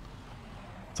long.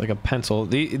 It's like a pencil.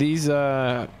 These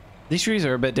trees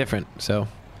are a bit different, so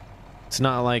it's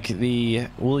not like the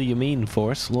Williamine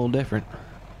Force. A little different.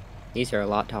 These are a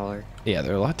lot taller. Yeah,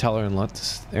 they're a lot taller and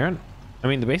lots. I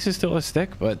mean, the base is still as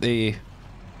thick, but the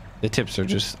tips are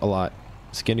just a lot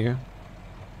skinnier.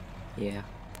 Yeah.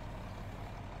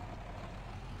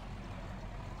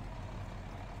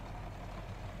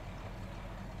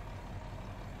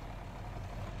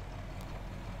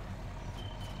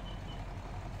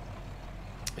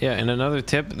 Yeah, and another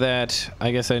tip that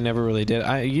I guess I never really did.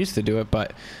 I used to do it,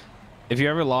 but if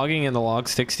you're ever logging and the log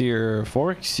sticks to your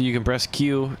forks, you can press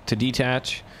Q to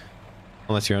detach,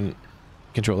 unless you're on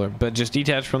controller, but just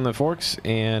detach from the forks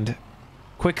and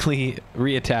quickly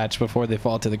reattach before they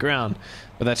fall to the ground.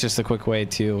 But that's just a quick way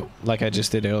to, like I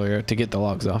just did earlier, to get the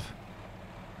logs off.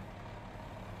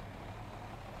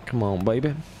 Come on,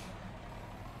 baby.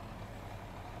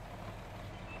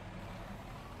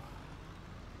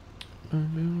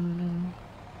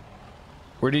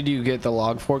 Where did you get the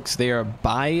log forks? They are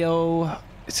bio...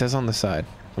 It says on the side.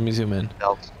 Let me zoom in.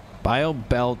 Belts. Bio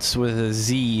belts with a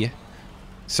Z.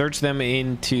 Search them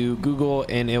into Google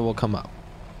and it will come up.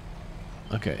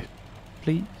 Okay.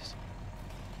 Please.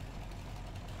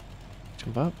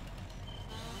 Jump up.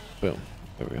 Boom.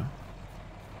 There we go.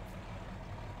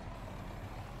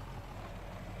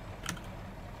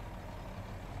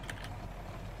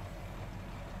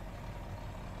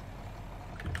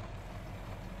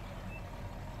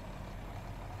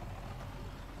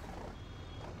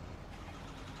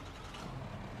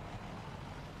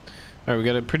 All right, we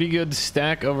got a pretty good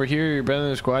stack over here. You're better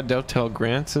than the squad. Don't tell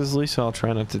Grant, says Lisa. I'll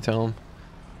try not to tell him.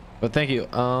 But thank you.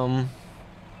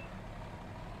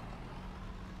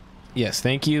 Yes,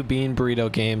 thank you, Bean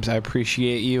Burrito Games. I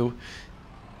appreciate you.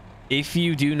 If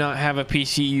you do not have a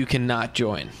PC, you cannot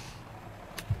join.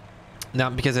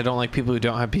 Not because I don't like people who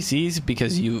don't have PCs,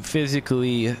 because you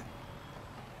physically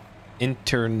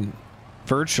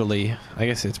virtually, I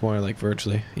guess it's more like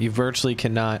virtually. You virtually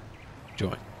cannot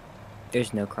join.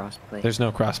 There's no crossplay. There's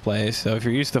no crossplay. So if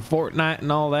you're used to Fortnite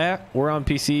and all that, we're on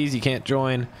PCs. You can't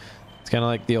join. It's kind of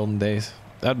like the olden days.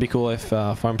 that'd be cool if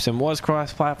Farm Sim was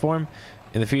cross-platform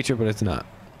in the future, but it's not.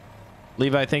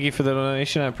 Levi, thank you for the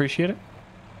donation. I appreciate it.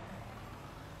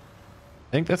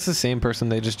 I think that's the same person.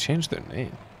 They just changed their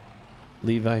name.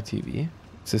 Levi TV.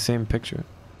 It's the same picture.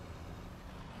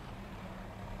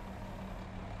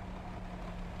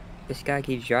 This guy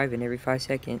keeps driving every 5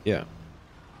 seconds. Yeah.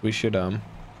 We should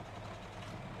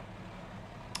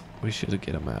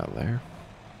get him out of there.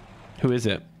 Who is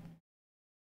it?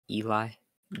 Eli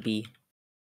B.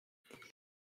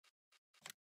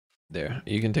 There.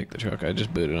 You can take the truck. I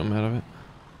just booted him out of it.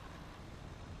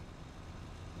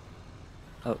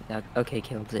 Oh, now, okay,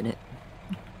 Caleb's in it.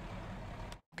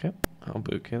 Okay. I'll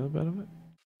boot Caleb out of it.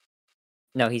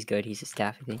 No, he's good. He's a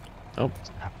staff, I think. Oh.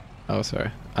 Oh, sorry.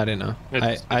 I didn't know.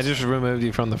 It's- I just removed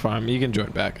you from the farm. You can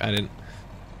join back.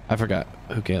 I forgot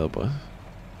who Caleb was.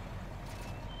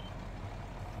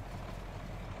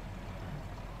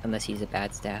 Unless he's a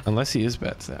bad staff. Unless he is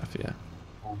bad staff, yeah.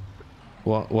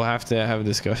 Well, we'll have to have a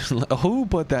discussion. Who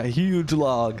put that huge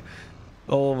log?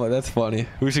 Oh my, that's funny.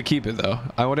 We should keep it though.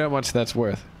 I wonder how much that's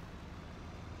worth.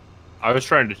 I was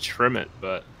trying to trim it,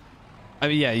 but I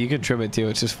mean, yeah, you can trim it too.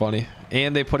 It's just funny.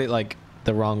 And they put it like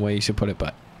the wrong way. You should put it,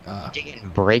 but Did you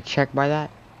get brake check by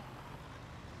that?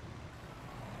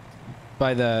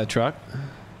 by the truck.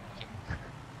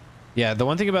 Yeah, the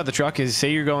one thing about the truck is,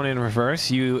 say you're going in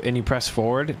reverse, and you press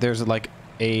forward. There's like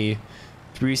a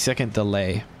 3-second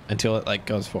delay until it like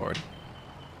goes forward,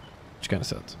 which kind of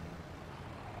sucks.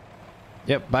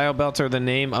 Yep, bio belts are the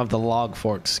name of the log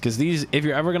forks, because these, if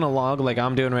you're ever gonna log like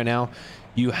I'm doing right now,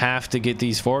 you have to get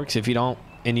these forks. If you don't,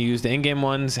 and you use the in-game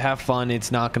ones, have fun.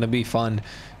 It's not gonna be fun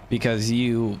because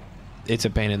it's a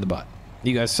pain in the butt.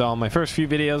 You guys saw my first few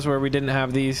videos where we didn't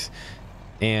have these,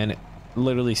 and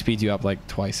literally speeds you up like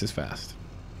twice as fast.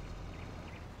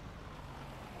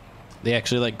 They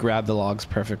actually like grab the logs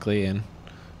perfectly, and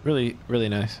really, really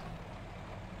nice.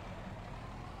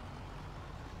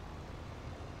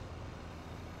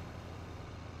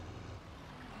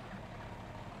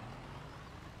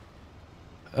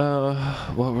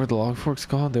 What were the log forks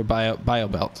called? They're bio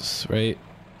belts, right?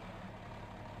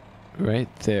 Right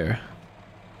there.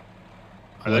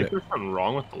 I think there's something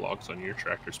wrong with the logs on your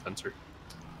tractor, Spencer.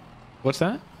 What's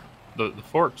that? The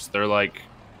forks, they're like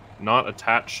not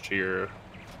attached to your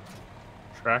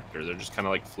tractor. They're just kind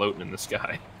of like floating in the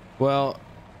sky. Well,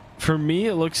 for me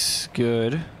it looks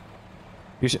good.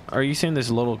 Are you saying there's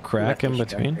a little crack in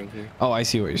between? Right here. Oh, I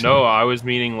see what you're saying. No, I was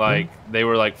meaning like they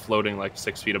were like floating like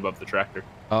 6 feet above the tractor.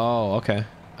 Oh, okay.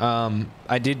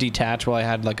 I did detach while I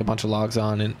had like a bunch of logs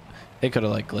on, and it could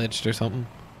have like glitched or something.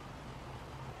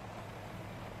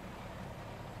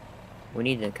 We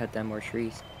need to cut down more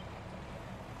trees.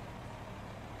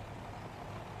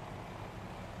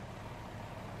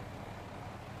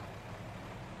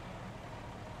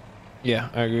 Yeah,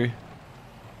 I agree.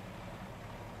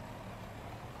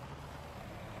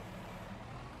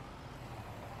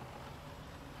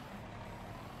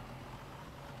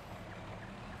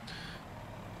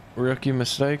 Rookie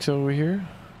mistakes over here.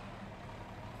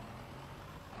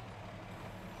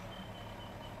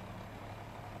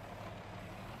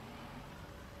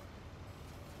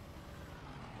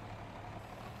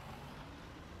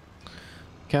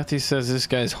 Kathy says this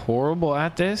guy's horrible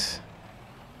at this.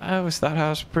 I always thought I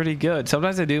was pretty good.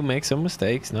 Sometimes I do make some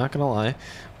mistakes, not gonna lie.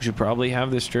 We should probably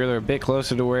have this trailer a bit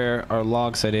closer to where our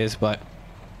log set is, but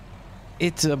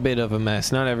it's a bit of a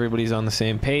mess. Not everybody's on the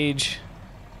same page.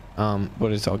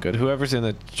 But it's all good. Whoever's in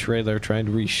the trailer trying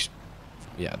to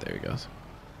yeah, there he goes.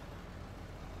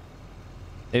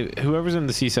 Whoever's in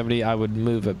the C70, I would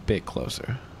move a bit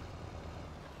closer.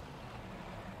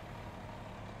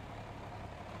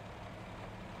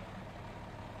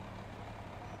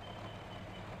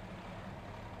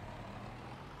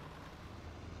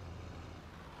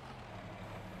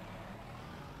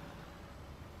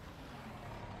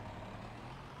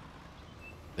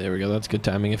 There we go. That's good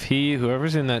timing. If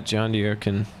whoever's in that John Deere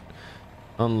can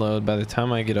unload by the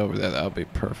time I get over there, that'll be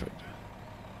perfect.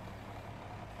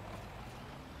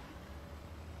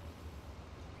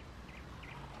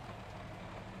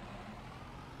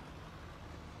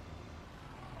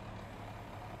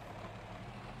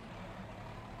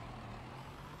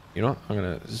 You know what? I'm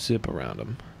gonna zip around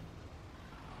him.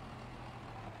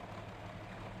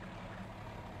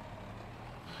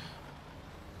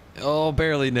 Oh,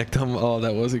 barely nicked him. Oh,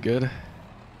 that wasn't good. Let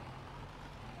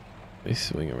me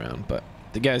swing around. But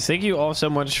guys, thank you all so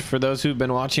much for those who've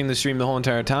been watching the stream the whole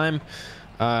entire time.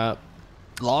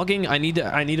 Logging, I need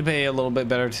to pay a little bit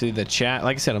better to the chat.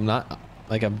 Like I said, I'm not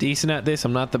Like, I'm decent at this.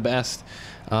 I'm not the best,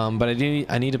 but I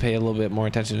need to pay a little bit more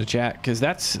attention to chat, because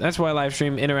that's why I live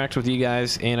stream, interact with you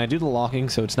guys, and I do the logging,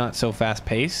 so it's not so fast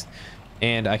paced,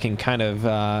 and I can kind of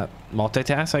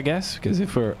multitask, I guess, because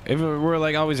if we're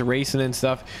like always racing and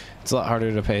stuff, it's a lot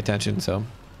harder to pay attention. So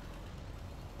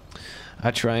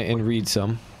I try and read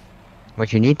some.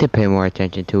 What you need to pay more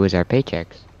attention to is our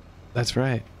paychecks. That's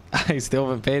right. I still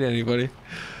haven't paid anybody.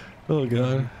 Oh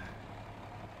god.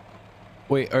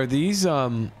 Wait, are these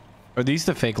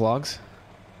the fake logs?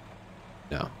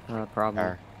 No. Probably.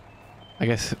 I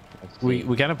guess we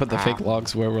kind of put the fake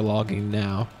logs where we're logging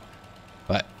now,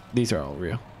 but these are all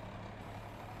real.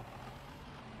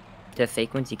 The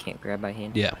fake ones you can't grab by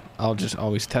hand. Yeah, I'll just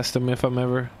always test them if I'm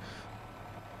ever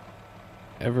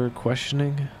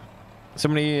questioning.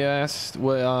 Somebody asked,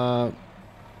 "What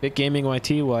Big Gaming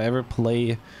YT will I ever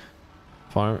play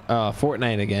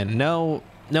Fortnite again?" No,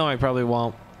 I probably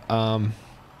won't.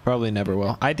 Probably never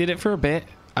will. I did it for a bit.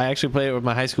 I actually played it with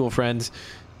my high school friends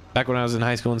back when I was in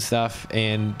high school and stuff,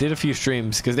 and did a few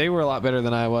streams because they were a lot better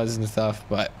than I was and stuff.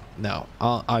 But no,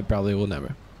 I probably will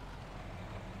never.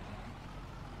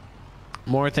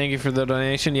 More, thank you for the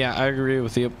donation. Yeah, I agree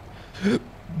with you.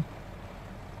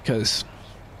 Because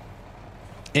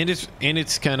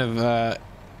it's kind of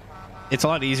it's a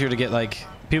lot easier to get, like,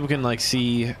 people can like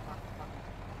see,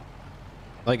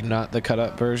 like, not the cut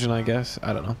up version, I guess.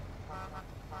 I don't know.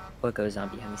 What goes on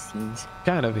behind the scenes?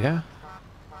 Kind of, yeah.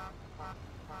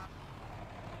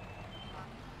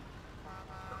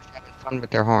 Having fun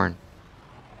with their horn.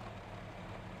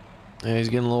 Yeah, he's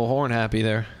getting a little horn happy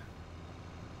there.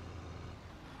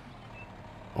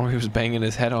 Or he was banging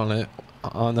his head on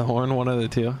the horn, one of the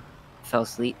two. Fell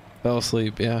asleep. Fell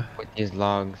asleep, yeah. With these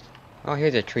logs. Oh,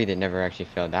 here's a tree that never actually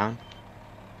fell down.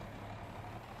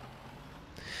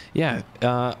 Yeah,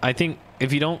 I think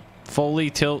if you don't fully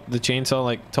tilt the chainsaw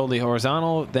like totally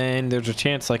horizontal, then there's a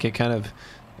chance like it kind of,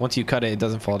 once you cut it, it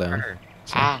doesn't fall down.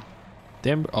 So,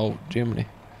 damn, oh, Jiminy.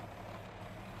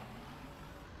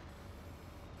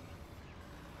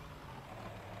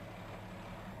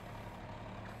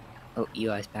 Oh,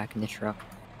 Eli's back in the truck.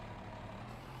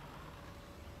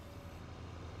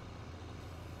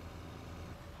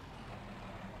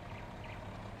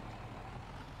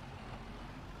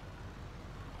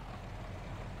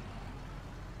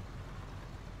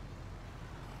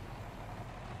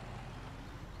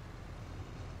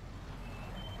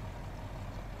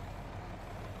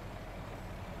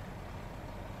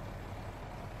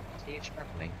 See it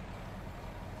sparkling.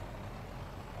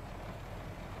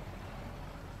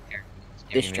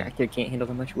 This tractor can't handle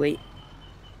that much weight.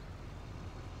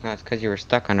 No, it's because you were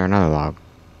stuck under another log.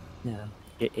 No,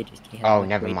 it just can't handle Oh, much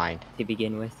never weight mind. to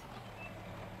begin with.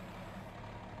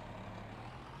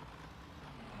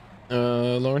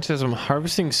 Lauren says, I'm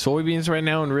harvesting soybeans right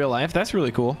now in real life. That's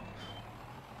really cool.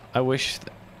 I wish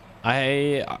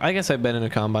I guess I've been in a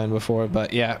combine before,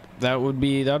 but yeah, that would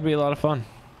be a lot of fun.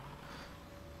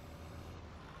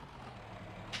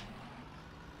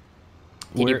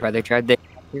 Did your brother drive the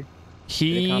tractor?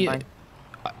 He,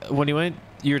 when he went,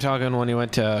 you were talking when he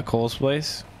went to Cole's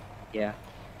place? Yeah.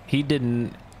 He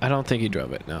didn't, I don't think he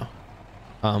drove it, no.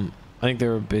 I think they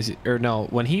were busy, or no,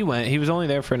 when he went, he was only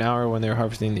there for an hour when they were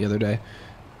harvesting the other day.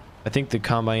 I think the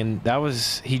combine,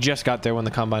 he just got there when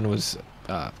the combine was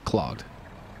clogged.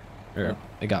 Or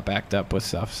it got backed up with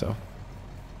stuff, so.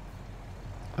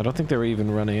 I don't think they were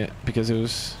even running it because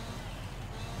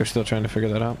they're still trying to figure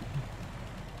that out.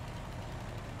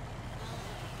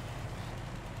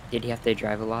 Did he have to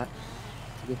drive a lot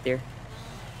to get there?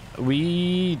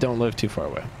 We don't live too far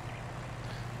away.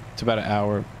 It's about an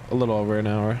hour, a little over an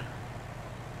hour.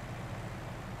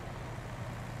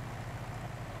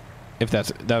 If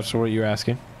that's what you're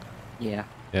asking. Yeah.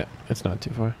 Yeah, it's not too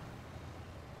far.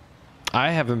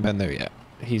 I haven't been there yet.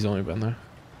 He's only been there.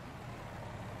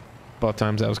 Both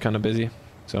times I was kind of busy,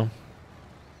 so.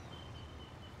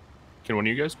 Can one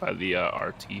of you guys buy the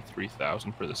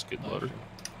RT3000 for the skid loader?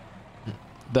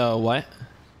 The what?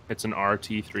 It's an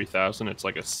RT3000. It's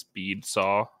like a speed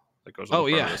saw that goes on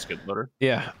the front of the skid loader.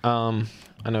 Yeah.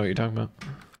 I know what you're talking about.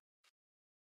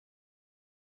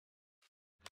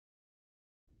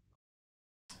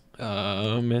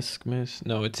 Miss.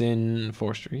 No, it's in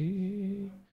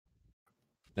forestry.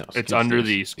 No, It's under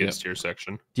the skid steer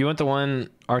section. Do you want the one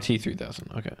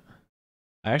RT3000? Okay.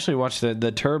 I actually watched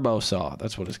the turbo saw.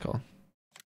 That's what it's called.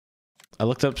 I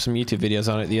looked up some YouTube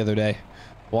videos on it the other day,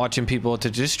 watching people to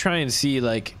just try and see,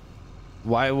 like,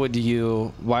 why would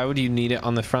you need it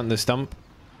on the front of the stump,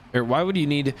 or why would you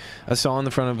need a saw on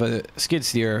the front of a skid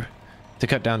steer to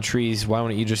cut down trees? Why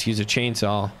wouldn't you just use a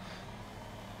chainsaw?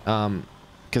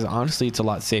 because honestly, it's a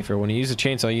lot safer. When you use a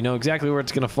chainsaw, you know exactly where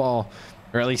it's gonna fall,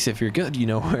 or at least if you're good, you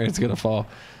know where it's gonna fall.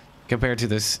 Compared to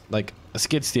this, like a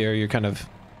skid steer, you're kind of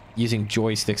using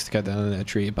joysticks to cut down a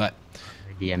tree. But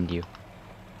I DM'd you.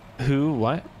 who?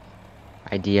 What?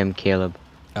 I DM'd Caleb.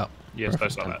 Oh, Yes, I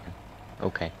saw that.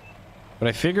 Okay. But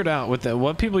I figured out with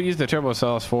what people use the turbo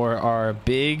saws for are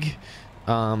big.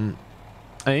 I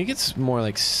think it's more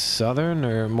like southern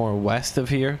or more west of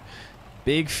here.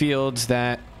 Big fields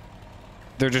that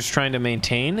they're just trying to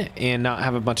maintain and not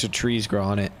have a bunch of trees grow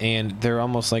on it, and they're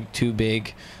almost like too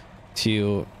big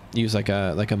to use like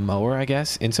a mower, I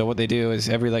guess. And so what they do is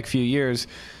every like few years,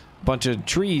 a bunch of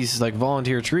trees, like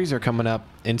volunteer trees, are coming up,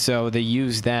 and so they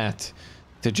use that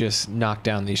to just knock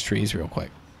down these trees real quick.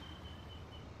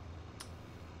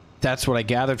 That's what I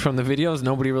gathered from the videos.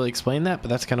 Nobody really explained that, but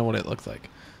that's kind of what it looked like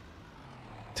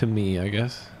to me, I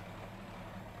guess.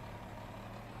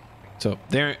 So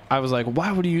there, I was like,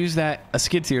 why would you use a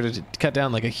skid steer to cut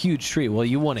down like a huge tree? Well,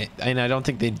 you want it, and I don't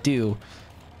think they do.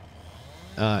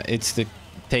 It's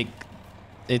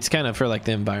kind of for like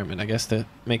the environment, I guess, to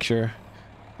make sure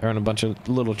there aren't a bunch of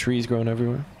little trees growing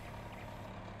everywhere,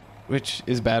 which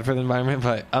is bad for the environment,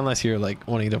 but unless you're like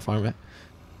wanting to farm it,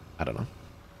 I don't know.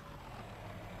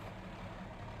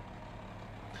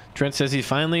 Trent says he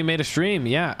finally made a stream.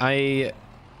 Yeah, a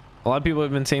lot of people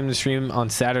have been saying to stream on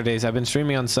Saturdays. I've been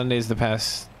streaming on Sundays the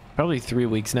past probably 3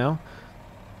 weeks now,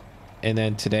 and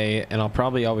then today, and I'll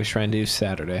probably always try and do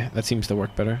Saturday. That seems to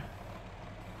work better.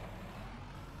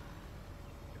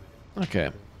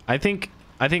 Okay, I think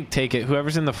take it.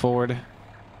 Whoever's in the Ford.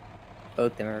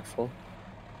 Both of them are full.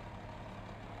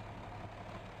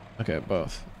 Okay,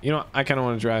 both. You know, I kind of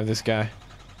want to drive this guy.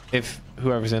 If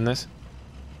whoever's in this.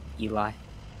 Eli.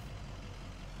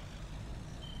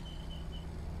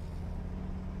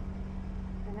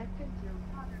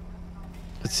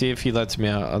 Let's see if he lets me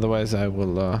out. Otherwise, I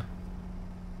will.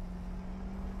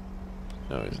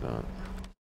 No, he's not.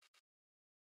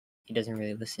 He doesn't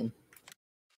really listen.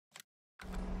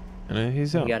 And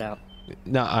he's He out. got out.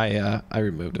 No, I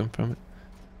removed him from it.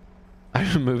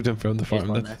 I removed him from the Here's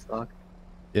farm. one last log.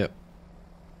 Yep.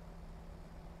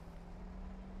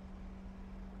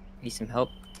 Need some help?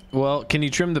 Well, can you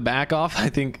trim the back off? I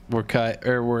think we're cut,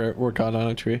 or we're caught on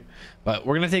a tree. But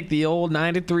we're gonna take the old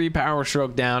 93 Power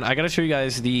Stroke down. I gotta show you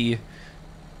guys the.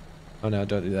 Oh no!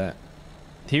 Don't do that.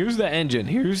 Here's the engine.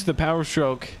 Here's the Power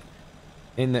Stroke.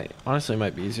 Honestly, it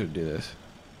might be easier to do this.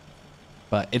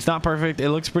 But it's not perfect. It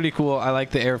looks pretty cool. I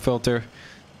like the air filter.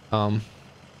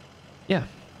 Yeah,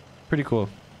 pretty cool.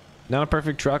 Not a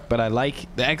perfect truck, but I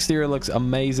like the exterior. Looks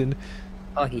amazing.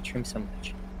 Oh, he trimmed so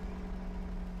much.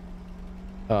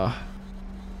 Am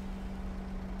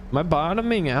I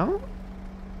bottoming out?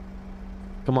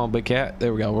 Come on, big cat.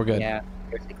 There we go. We're good. Yeah,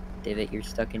 there's a divot. You're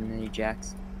stuck in the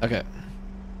jacks. Okay.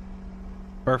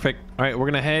 Perfect. All right, we're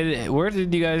gonna head. Where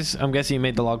did you guys? I'm guessing you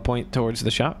made the log point towards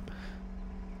the shop.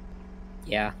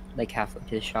 Yeah, like halfway to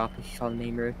the shop if you follow the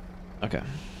main road. Okay. All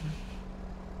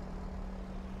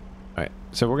right.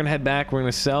 So we're gonna head back. We're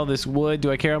gonna sell this wood.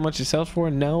 Do I care how much it sells for?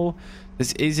 No.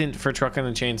 This isn't for trucking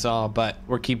and chainsaw, but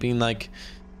we're keeping like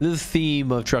the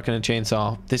theme of trucking and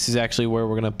chainsaw. This is actually where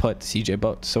we're gonna put CJ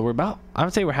boats. So we're about, I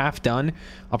would say we're half done.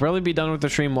 I'll probably be done with the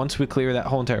stream once we clear that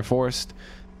whole entire forest.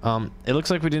 It looks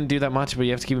like we didn't do that much, but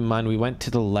you have to keep in mind we went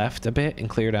to the left a bit and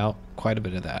cleared out quite a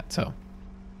bit of that. So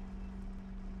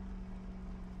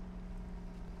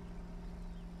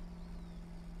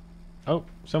oh,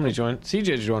 somebody joined.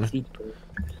 CJ joined.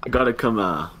 I gotta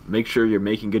come make sure you're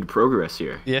making good progress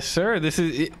here. Yes, sir. This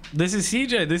is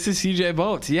CJ. This is CJ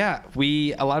Boats. Yeah,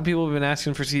 a lot of people have been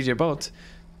asking for CJ Boats,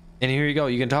 and here you go.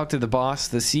 You can talk to the boss,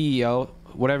 the CEO,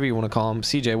 whatever you want to call him.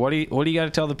 CJ, what do you got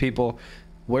to tell the people?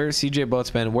 Where's CJ Boats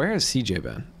been? Where has CJ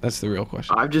been? That's the real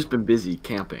question. I've just been busy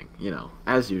camping,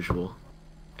 as usual.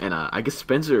 And I guess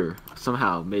Spencer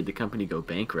somehow made the company go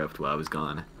bankrupt while I was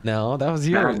gone. No, that was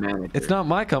your. Bad manager. It's not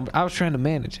my company. I was trying to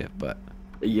manage it, but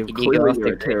You Did you go clearly off you're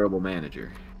a the- terrible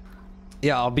manager.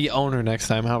 yeah, I'll be owner next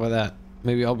time. How about that?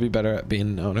 Maybe I'll be better at being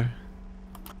an owner.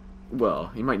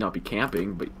 Well, you might not be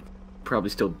camping, but probably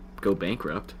still go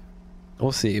bankrupt.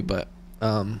 We'll see, but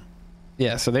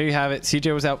yeah. So there you have it.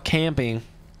 CJ was out camping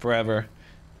forever,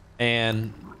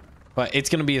 but it's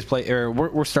gonna be his place. Or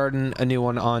we're starting a new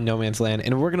one on No Man's Land,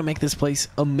 and we're gonna make this place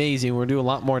amazing. We're gonna do a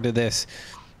lot more to this.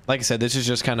 Like I said, this is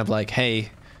just kind of like,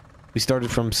 hey, we started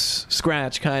from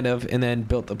scratch, kind of, and then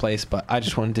built the place. But I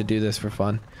just wanted to do this for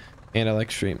fun, and I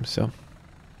like streams. So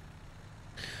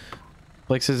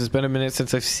Blake says it's been a minute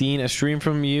since I've seen a stream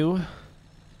from you.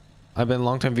 I've been a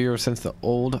longtime viewer since the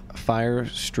old fire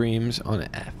streams on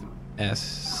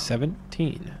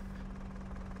FS17.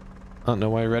 I don't know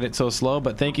why I read it so slow,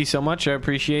 but thank you so much. I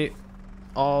appreciate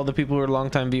all the people who are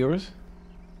longtime viewers.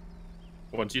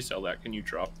 Once you sell that, can you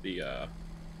drop the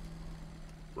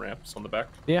ramps on the back?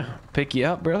 Yeah, pick you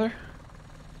up, brother.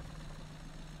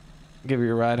 Give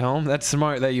you a ride home. That's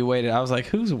smart that you waited. I was like,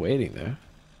 who's waiting there?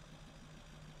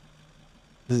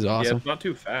 This is Yeah, awesome. it's not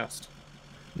too fast.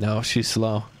 No, she's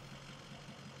slow.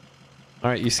 All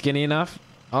right, you skinny enough?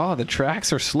 Oh, the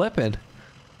tracks are slipping.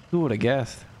 Who would have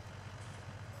guessed?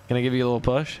 Can I give you a little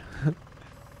push?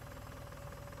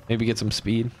 Maybe get some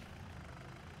speed.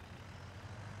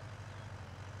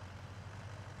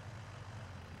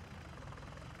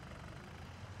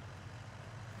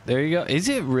 There you go. Is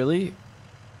it really?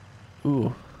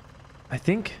 Ooh, I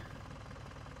think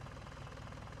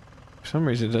for some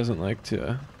reason it doesn't like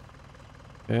to.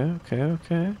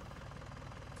 Okay.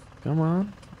 Come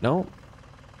on. Nope.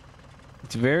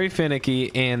 It's very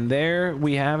finicky, and there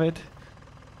we have it.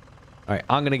 All right,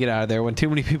 I'm gonna get out of there. When too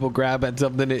many people grab at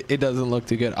something, it doesn't look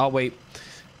too good. I'll wait.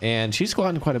 And she's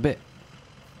squatting quite a bit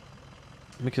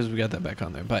because we got that back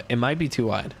on there, but it might be too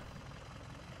wide.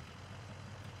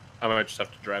 I might just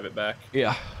have to drive it back.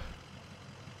 Yeah.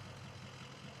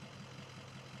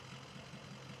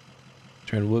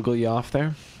 Trying to wiggle you off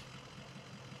there.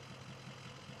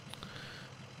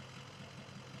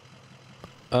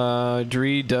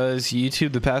 Dree does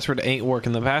YouTube. The password ain't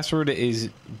working. The password is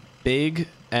big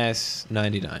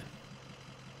S99.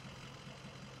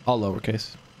 All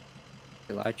lowercase.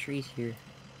 A lot of trees here.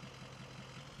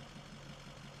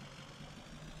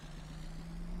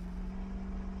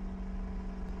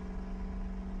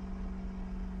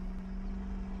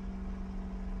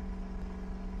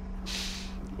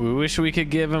 We wish we could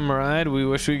give him a ride. We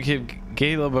wish we could give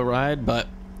Caleb a ride, but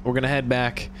we're gonna head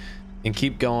back and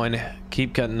keep going.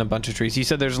 Keep cutting a bunch of trees. You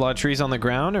said there's a lot of trees on the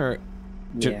ground, or?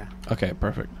 Yeah. Okay,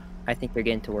 perfect. I think they're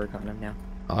getting to work on them now.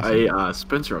 Awesome.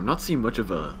 Spencer, I'm not seeing much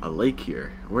of a lake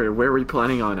here. Where are we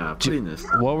planning on putting this?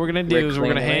 What we're gonna do is we're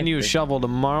gonna cleaning hand you a lake. shovel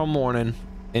tomorrow morning,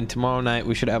 and tomorrow night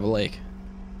we should have a lake.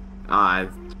 I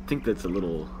think that's a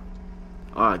little.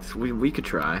 We could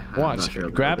try. I'm Watch. not sure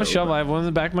Grab a though, shovel. but- I have one in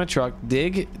the back of my truck.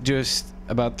 Dig just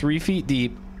about 3 feet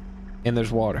deep, and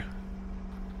there's water.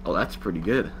 Oh, that's pretty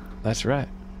good. That's right.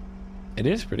 It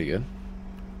is pretty good.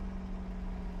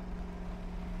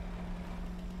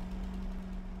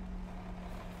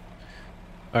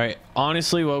 All right.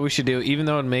 Honestly, what we should do, even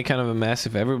though it'd make kind of a mess,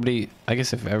 if everybody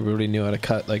knew how to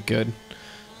cut like good,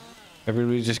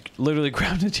 everybody just literally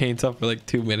grabbed a chainsaw for like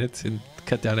 2 minutes and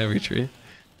cut down every tree.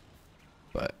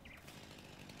 But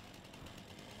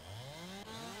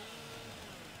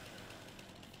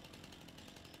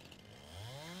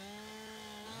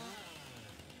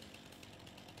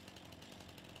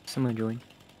Someone joined.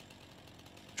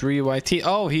 Dree YT.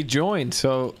 Oh, he joined.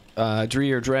 So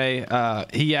Dree or Dre,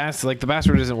 he asked like the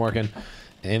password isn't working,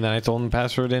 and then I told him the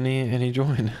password and he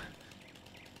joined.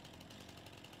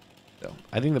 So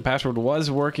I think the password was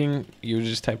working. You were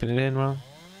just typing it in wrong.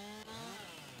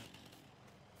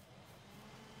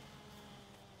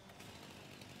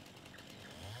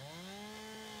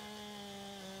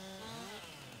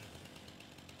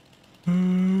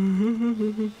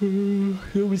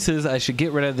 Who says I should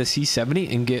get rid of the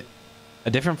C70 and get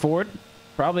a different Ford?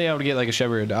 Probably I would get like a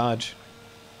Chevy or a Dodge.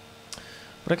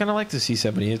 But I kind of like the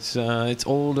C70. It's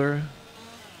older.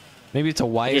 Maybe it's a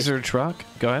wiser truck.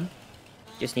 Go ahead.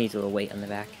 Just needs a little weight on the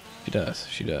back. She does.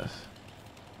 She does.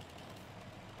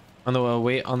 On the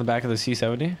weight on the back of the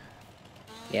C70?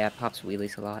 Yeah, it pops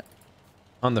wheelies a lot.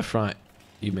 On the front,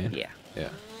 you mean? Yeah. Yeah.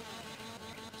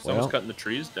 Someone's Well- cutting the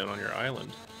trees down on your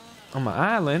island. On my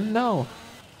island? No.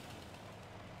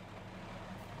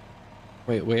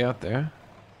 Wait, way out there?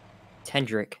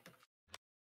 Tendrick.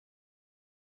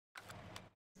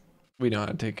 We know how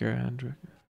to take care of Hendrick.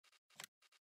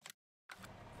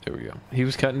 There we go. He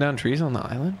was cutting down trees on the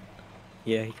island?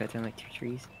 Yeah, he cut down like 2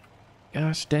 trees.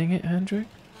 Gosh dang it, Hendrick.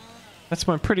 That's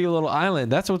my pretty little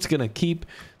island. That's what's going to keep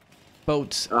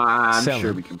boats I'm selling.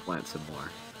 sure we can plant some more.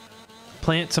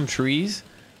 Plant some trees.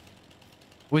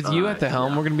 With you at the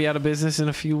helm, yeah. we're going to be out of business in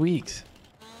a few weeks.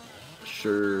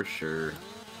 Sure.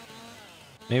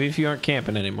 Maybe if you aren't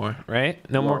camping anymore, right?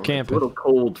 No more Well, camping. It's a little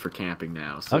cold for camping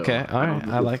now. So Okay, I all don't right,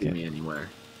 think I you'll like see it. me anywhere.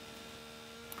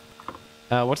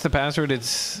 What's the password?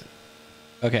 It's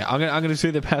okay. I'm gonna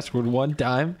say the password one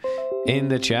time in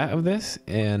the chat of this,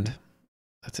 and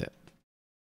that's it.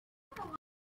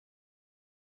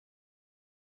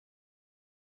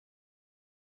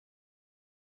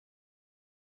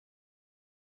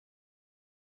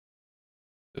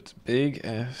 It's big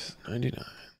S99.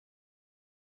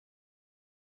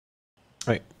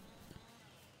 Right.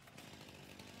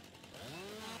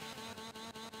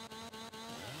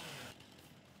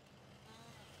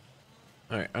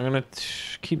 All right, I'm gonna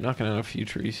keep knocking out a few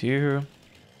trees here.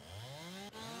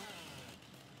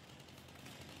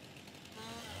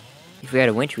 If we had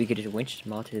a winch, we could just winch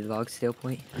them all to the log sale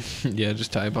point. Yeah,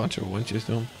 just tie a bunch of winches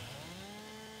to them.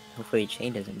 Hopefully, the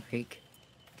chain doesn't break.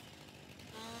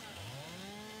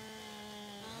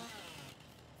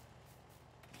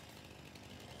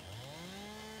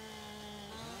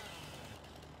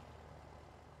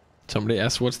 Somebody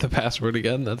asked, "What's the password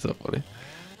again?" That's so funny.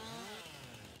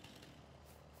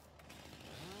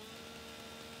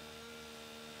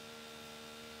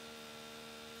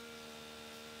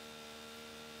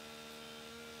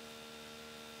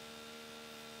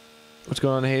 What's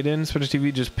going on, Hayden? Switch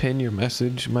TV, just pin your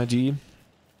message, my G.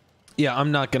 Yeah,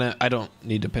 I'm not gonna. I don't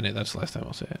need to pin it. That's the last time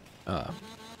I'll say it.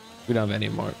 We don't have any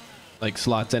more like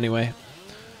slots anyway,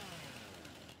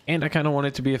 and I kind of want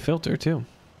it to be a filter too.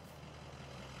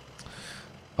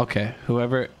 Okay,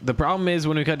 whoever. The problem is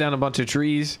when we cut down a bunch of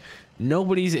trees,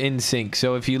 nobody's in sync.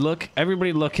 So if you look,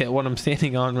 everybody look at what I'm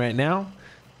standing on right now.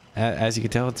 As you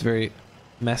can tell, it's very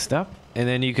messed up. And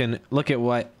then you can look at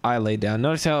what I laid down.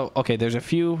 Notice how, okay, there's a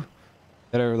few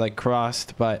that are like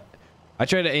crossed, but I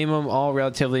try to aim them all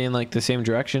relatively in like the same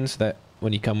direction so that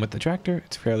when you come with the tractor,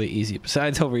 it's fairly easy.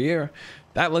 Besides over here,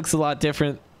 that looks a lot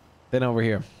different than over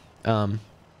here. So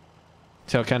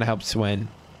it kind of helps when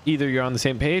either you're on the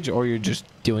same page or you're just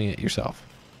doing it yourself.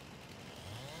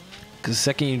 Because the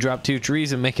second you drop 2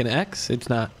 trees and make an X, it's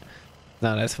not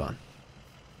as fun.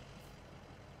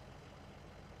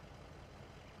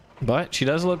 But she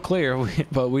does look clear.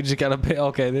 But we just gotta pay.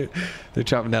 Okay, they're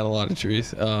chopping down a lot of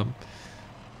trees.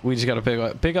 We just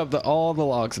gotta pick up all the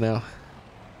logs now.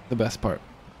 The best part.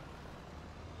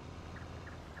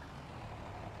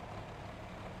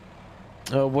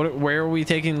 Where are we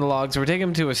taking the logs? We're taking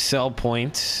them to a sell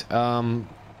point, and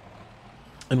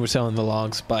we're selling the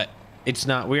logs. But it's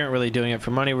not. We aren't really doing it for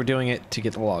money. We're doing it to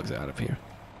get the logs out of here.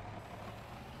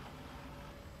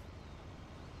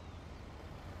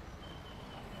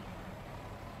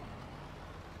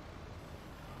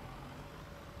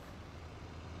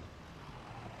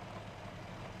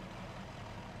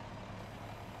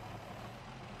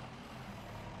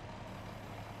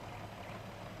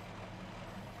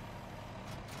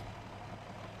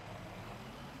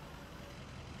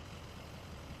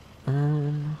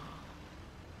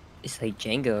 It's like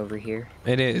Jenga over here.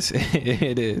 It is.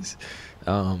 It is.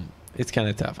 It's kind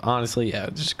of tough. Honestly, yeah,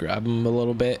 just grab them a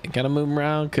little bit and kind of move them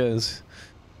around because...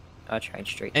 I'll try and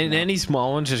straighten And them out. any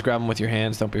small ones, just grab them with your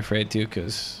hands. Don't be afraid to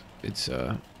because it's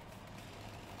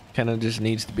kind of just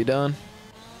needs to be done.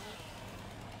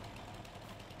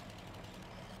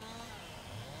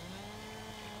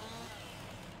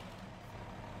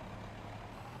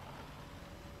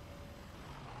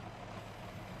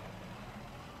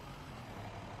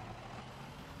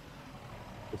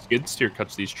 The skid steer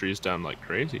cuts these trees down like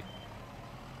crazy.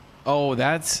 Oh,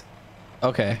 that's...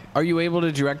 Okay. Are you able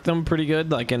to direct them pretty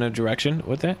good, like in a direction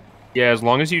with it? Yeah, as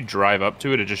long as you drive up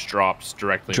to it, it just drops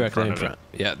directly in front of it.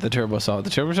 Yeah, the turbo saw. The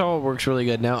turbo saw works really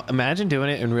good. Now, imagine doing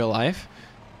it in real life,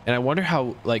 and I wonder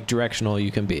how like directional you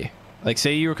can be. Like,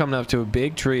 say you were coming up to a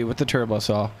big tree with the turbo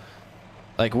saw.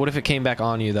 Like, what if it came back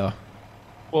on you though?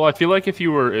 Well, I feel like if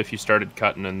you started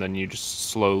cutting and then you just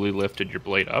slowly lifted your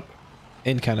blade up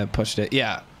And kind of pushed it.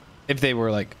 Yeah, if they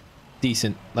were like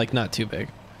decent, like not too big.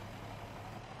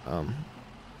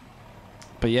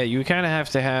 But yeah, you kind of have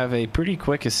to have a pretty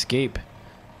quick escape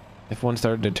if one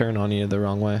started to turn on you the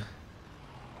wrong way.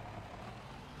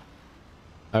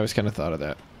 I always kind of thought of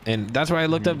that. And that's why I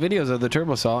looked up videos of the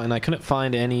turbo saw, and I couldn't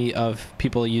find any of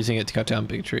people using it to cut down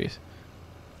big trees.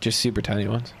 Just super tiny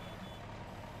ones.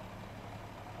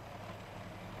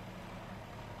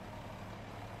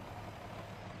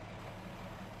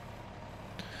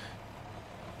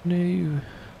 No.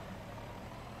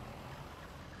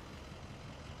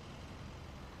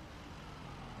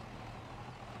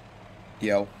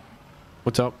 Yo,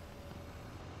 What's up?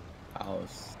 I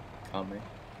was coming.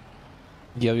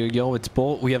 Yo, it's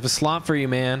Bolt. We have a slot for you,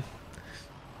 man.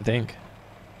 I think.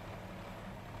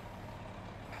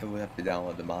 I would have to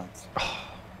download the mods.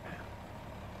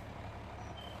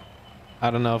 I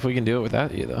don't know if we can do it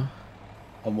without you, though.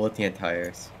 I'm looking at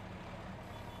tires.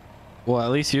 Well,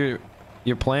 at least you're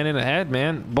planning ahead,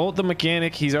 man. Bolt the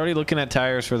mechanic, he's already looking at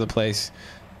tires for the place.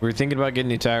 We were thinking about getting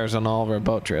new tires on all of our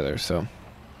boat trailers, so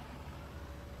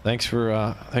thanks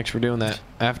for doing that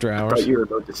after I hours. thought you were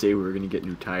about to say we were going to get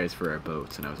new tires for our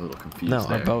boats, and I was a little confused No,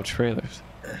 there. our boat trailers.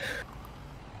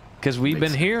 Because we've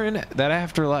been hearing that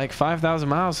after like 5,000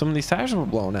 miles, some of these tires were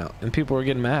blown out, and people were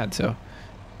getting mad, so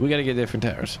we got to get different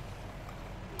tires.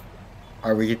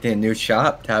 Are we getting a new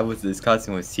shop? Tad was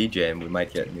discussing with CJ, and we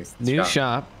might get a new New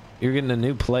shop. You're getting a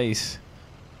new place.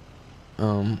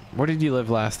 Where did you live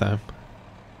last time?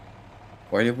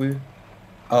 Where did we?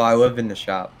 Oh, I live in the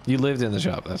shop. You lived in the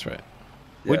shop. That's right.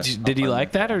 Yeah, Did you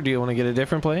like that, or do you want to get a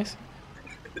different place?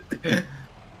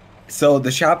 So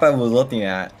the shop I was looking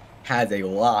at has a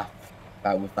loft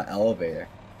with an elevator.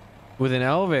 With an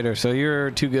elevator, so you're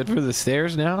too good for the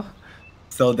stairs now?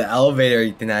 So the elevator,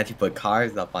 you can actually put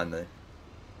cars up on the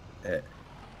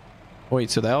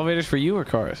Wait, so the elevator's for you or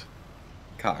cars?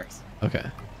 cars. Okay.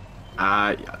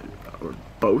 Or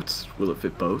boats? Will it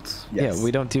fit boats? Yes. Yeah,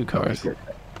 we don't do cars. Good.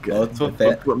 Boats will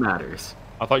That's fit. what matters.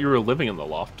 I thought you were living in the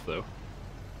loft though.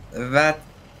 That.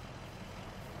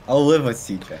 I'll live with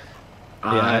CJ. Yeah,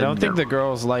 I don't think no. the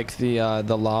girls like the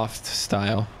loft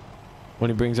style when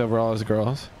he brings over all his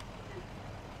girls.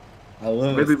 I'll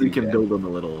live Maybe with we CJ. can build them a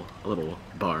little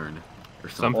barn or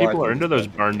Some something. people I are think into it's those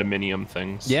better. barn-dominium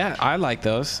things. Yeah, I like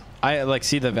those. I like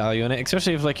see the value in it,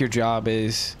 especially if like your job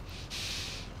is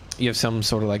you have some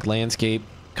sort of like landscape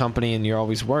company and you're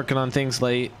always working on things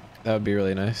late. That would be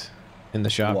really nice in the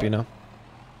shop, What? you know.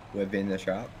 Live in the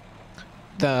shop.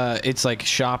 It's like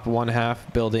shop one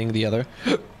half, building the other.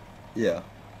 Yeah.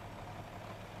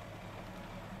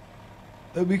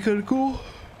 That'd be kind of cool.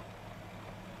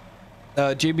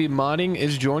 JB Modding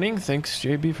is joining. Thanks,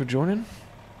 JB, for joining.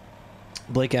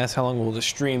 Blake asks, how long will the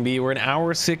stream be? We're an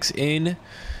hour 6 in.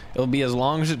 It'll be as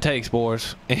long as it takes,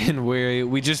 boys. And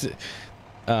we just...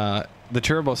 the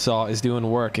turbo saw is doing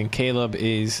work, and Caleb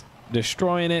is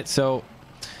destroying it, so...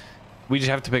 we just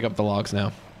have to pick up the logs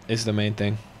now, is the main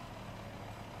thing.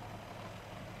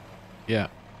 Yeah.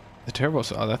 The turbo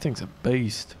saw, that thing's a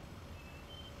beast.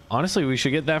 Honestly, we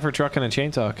should get that for truck and a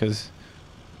chainsaw, because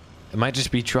it might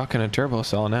just be truck and a turbo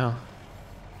saw now.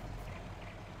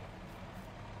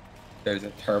 There's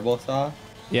a turbo saw.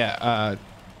 Yeah,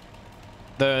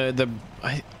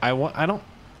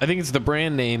 I think it's the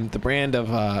brand name, the brand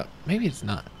of, maybe it's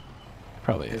not.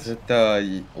 Probably Is is. it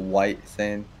the white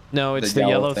thing? No, it's the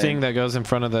yellow thing that goes in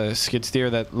front of the skid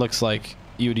steer that looks like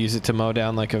you would use it to mow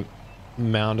down like a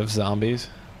mound of zombies.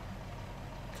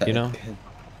 You know?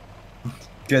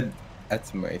 Good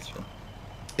estimation.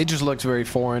 It just looks very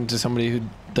foreign to somebody who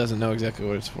doesn't know exactly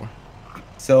what it's for.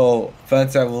 So,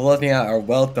 Fencer, we're looking at our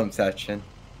welcome section.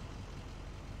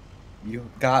 You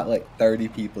got like 30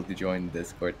 people to join the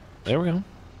Discord. There we go.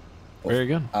 Very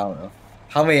good. I don't know.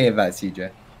 How many of that,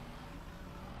 CJ?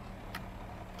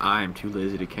 I'm too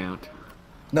lazy to count.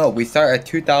 No, we start at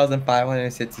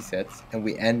 2,566 and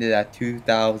we ended at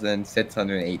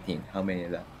 2,618. How many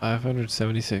of that?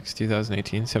 576,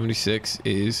 2018. 76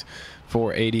 is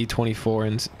 480, 24,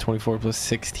 and 24 plus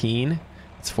 16.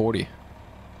 It's 40.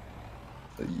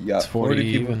 So you got It's 40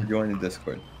 40 people even. to join the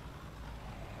Discord.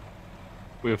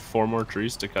 We have 4 more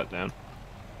trees to cut down.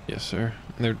 Yes, sir.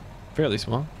 And they're fairly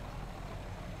small.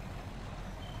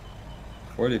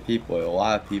 40 people, a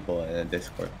lot of people in the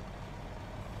Discord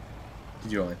to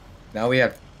join. Now we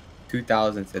have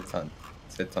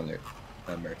 2,600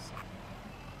 members.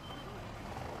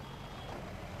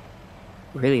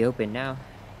 Really open now.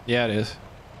 Yeah, it is.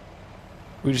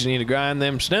 We just need to grind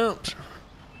them stumps.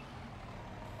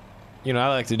 You know, I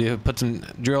like to do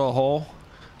drill a hole,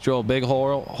 drill a big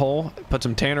hole, put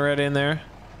some tannerite in there,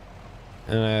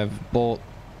 and I have Bolt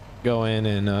go in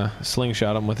and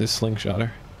slingshot him with his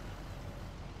slingshotter.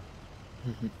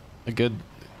 A good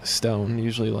stone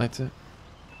usually lights it.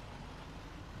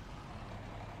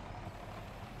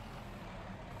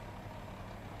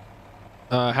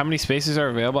 How many spaces are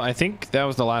available? I think that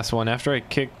was the last one. After I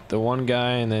kicked the one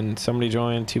guy and then somebody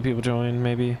joined, 2 people joined,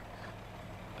 maybe.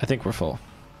 I think we're full.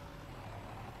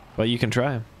 But you can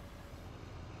try.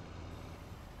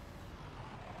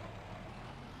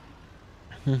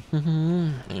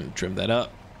 And trim that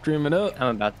up. Trim it up.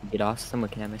 I'm about to get off. Someone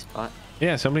can have my spot.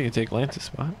 Yeah, somebody can take Lance's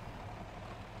spot.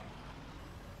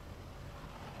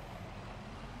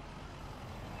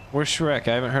 Where's Shrek?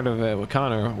 I haven't heard of it with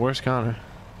Connor. Where's Connor?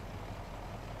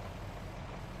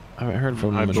 I haven't heard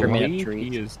from I him in a while. believe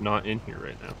trees. he is not in here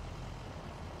right now.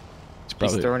 It's He's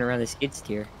probably throwing around the skid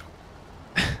steer.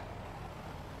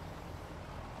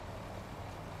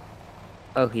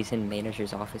 Oh, he's in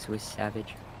manager's office with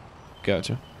Savage.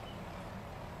 gotcha.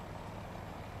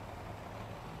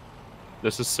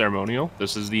 This is ceremonial.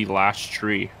 This is the last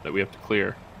tree that we have to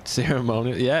clear.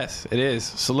 Ceremonial. Yes, it is.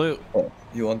 Salute. Oh,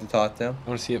 you want to talk to him? I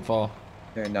want to see it fall.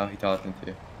 Here, now he's talking to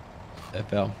you. That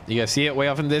fell. You guys see it way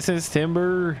off in the distance?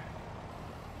 Timber.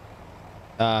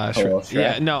 Hello, Shrek.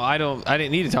 Yeah, Shrek. no, I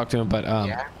didn't need to talk to him, but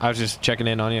Yeah. I was just checking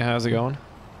in on you. How's it going?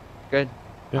 Good.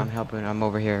 Yeah. I'm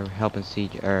over here helping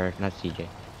CJ, or not CJ,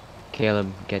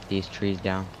 Caleb get these trees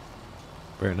down.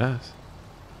 Very nice.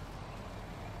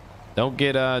 Don't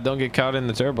get caught in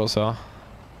the turbo saw.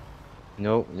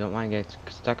 Nope, don't want to get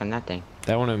stuck on that thing.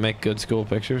 That wouldn't make good school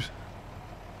pictures.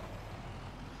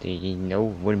 You know,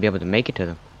 wouldn't be able to make it to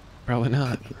them. Probably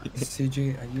not.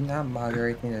 CG, are you not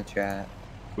moderating the chat?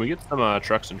 Can we get some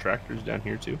trucks and tractors down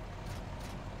here too?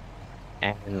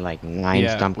 And like 9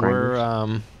 Yeah, stump we're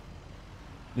grinders.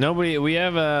 nobody. We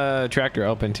have a tractor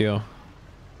open too.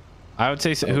 I would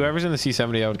say whoever's in the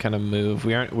C70, I would kind of move.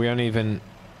 We aren't even.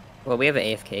 Well, we have an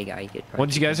AFK guy. He could probably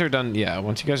Once you guys are done, yeah.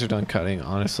 Once you guys are done cutting,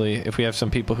 honestly, if we have some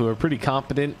people who are pretty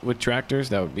competent with tractors,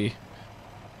 that would be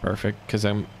perfect. Because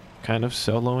I'm kind of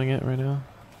soloing it right now.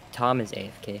 Tom is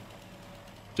AFK.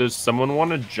 Does someone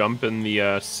want to jump in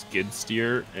the skid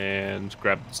steer and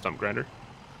grab the stump grinder?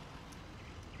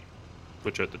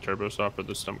 Switch out the turbo saw for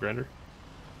the stump grinder.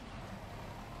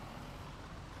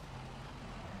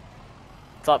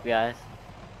 What's up, guys?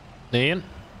 Ian,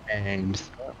 And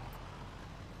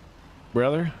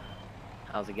brother,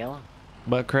 How's it going?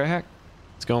 butt crack.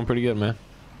 It's going pretty good, man.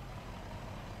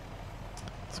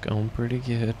 It's going pretty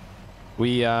good.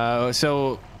 We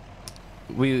so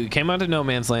we came out to no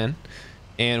man's land,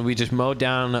 and we just mowed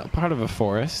down part of a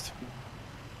forest,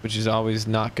 which is always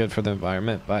not good for the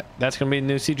environment. But that's gonna be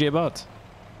new CJ boats.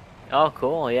 Oh,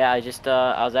 cool. Yeah, I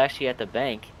was actually at the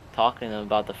bank talking to them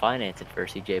about the financing for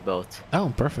CJ Boats.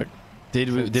 Oh, perfect. Did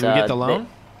we Since, get the loan?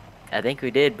 I think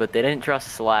we did, but they didn't trust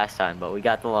us the last time. But we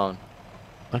got the loan.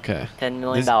 Okay. $10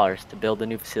 million to build a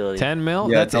new facility. 10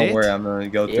 mil? Yeah, That's don't it? worry, I'm gonna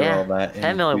go through Yeah, all that.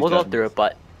 10 million. We'll go through it,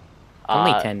 but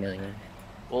Only 10 million.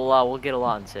 we'll get a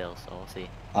lot in sales, so we'll see.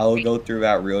 I will go through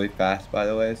that really fast, by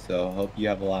the way. So hope you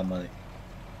have a lot of money.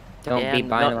 Don't Yeah, be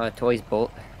buying no- a lot of toys,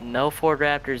 Bolt. No Ford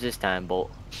Raptors this time, Bolt.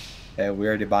 Yeah, we're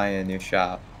already buying a new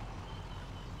shop.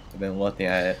 I've been looking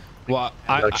at it. Well,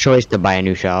 no choice to buy a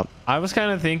new shop. I was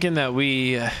kind of thinking that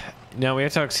we have to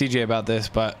talk to CJ about this,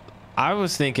 but I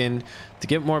was thinking to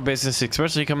get more business,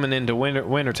 especially coming into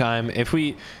winter time. If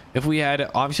we had,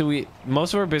 obviously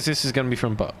most of our business is going to be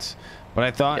from boats, but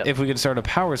I thought Yep. if we could start a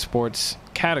power sports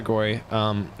category,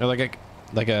 or like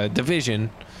a division.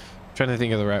 I'm trying to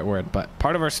think of the right word, but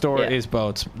part of our store Yeah. is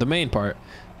boats, the main part,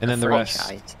 and then the rest.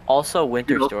 Franchise. Also,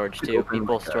 winter People- storage too. people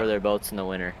People like store that. their boats in the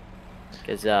winter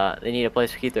because they need a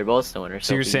place to keep their boats in the winter.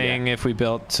 So you're if we, saying if we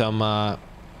built some,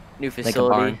 new a facility,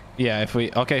 barn. yeah, if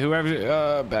we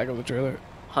whoever back of the trailer.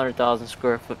 100,000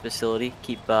 square foot facility,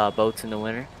 keep boats in the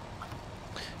winter.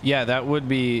 Yeah, that would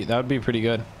be pretty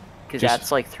good. Because Just-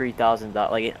 that's like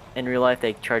 $3,000. Like in real life,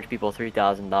 they charge people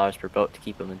 $3,000 per boat to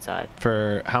keep them inside.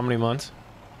 For how many months?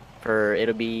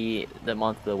 It'll be the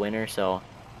month of the winter. So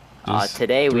Just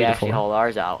today 3 we to actually 4? hauled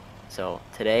ours out. So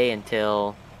today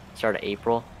until start of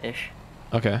April ish.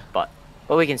 Okay. But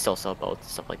we can still sell boats and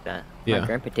stuff like that. My Yeah.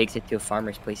 grandpa takes it to a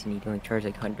farmer's place and he only charges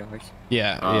like $100.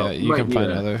 Yeah. You might can need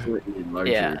find a other. slightly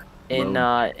larger Yeah. In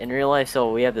load. in real life,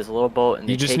 so we have this little boat and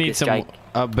You they just take need this some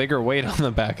a bigger weight on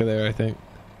the back of there, I think.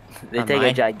 they On take a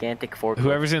mine? gigantic forklift.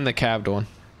 Whoever's in the cabbed one.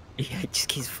 Yeah, it just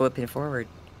keeps flipping forward.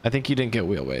 I think you didn't get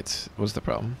wheel weights was the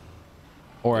problem.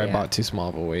 Or I Yeah. bought too small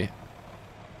of a weight.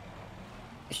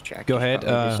 This tractor's Go ahead,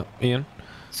 probably just- Ian.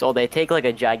 So they take like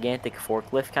a gigantic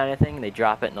forklift kind of thing, they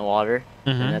drop it in the water,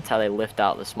 Mhm. and that's how they lift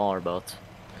out the smaller boats.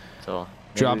 So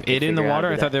maybe Drop we could it in the figure out how to water?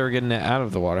 I do thought that. they were getting it out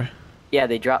of the water. Yeah,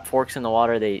 they drop forks in the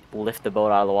water. They lift the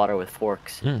boat out of the water with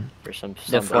forks Hmm. for some. The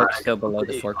some forks boats. go below the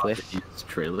They forklift. often use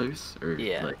trailers, or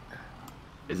Yeah. like,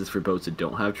 is this for boats that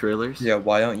don't have trailers? Yeah,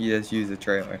 why don't you just use a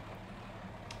trailer?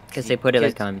 Because they put it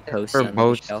like Kids- on posts For on the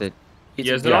boats shelf. that You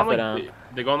Yeah, just they're on drop it like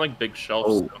they go on like big shelves,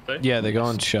 Oh. don't they? Yeah, they go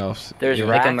on shelves. There's Yeah. Like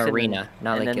a racks and then- marina,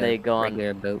 not and like then a they go on-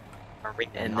 regular boat.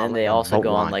 and not then they like a also boat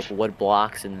go on like launch. wood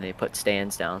blocks, and they put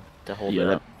stands down to hold Yeah, it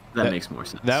that, up. that makes more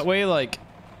sense. That way, like,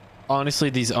 honestly,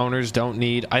 these owners don't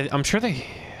need. I'm sure they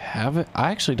have it.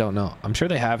 I actually don't know. I'm sure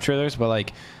they have trailers, but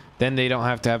like, then they don't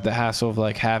have to have the hassle of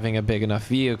like having a big enough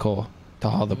vehicle to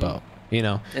haul the boat. You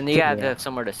know? And you have to Yeah. have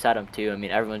somewhere to set them too. I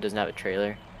mean, everyone doesn't have a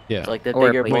trailer. Yeah. So like the Or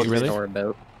bigger a place boats. to really? store a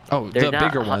boat. Oh, they're the not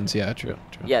bigger hu- ones. Yeah, true.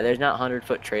 Yeah, there's not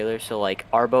 100-foot trailers, so like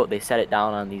our boat, they set it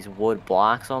down on these wood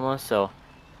blocks almost, so,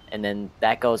 and then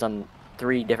that goes on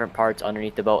 3 different parts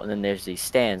underneath the boat, and then there's these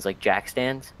stands, like jack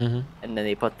stands, Mm-hmm. and then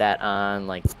they put that on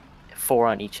like 4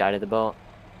 on each side of the boat.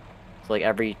 So like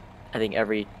I think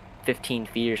every 15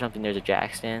 feet or something, there's a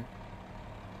jack stand.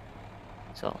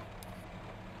 So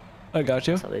I got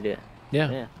you. that's how they do it. Yeah.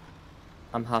 Yeah,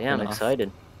 I'm hopping yeah, I'm off.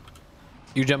 excited.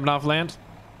 You jumping off land?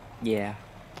 Yeah.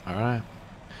 All right.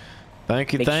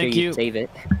 Thank you. Make Thank sure you. save it.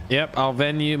 Yep. I'll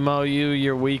Venmo you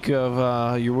your week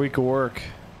of work.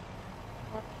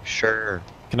 sure.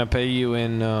 Can I pay you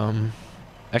in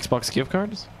Xbox gift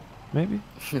cards? Maybe.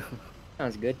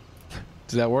 Sounds good.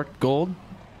 Does that work? Gold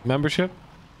membership?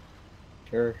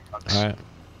 Sure. All right.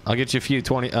 I'll get you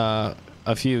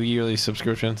a few yearly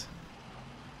subscriptions.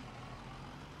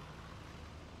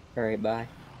 All right, bye.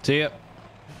 See ya.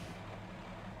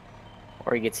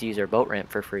 Or he gets to use our boat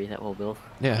ramp for free that we'll build.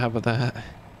 Yeah, how about that?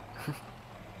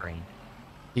 Brain.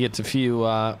 He gets a few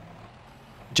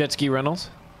jet ski rentals.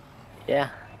 Yeah.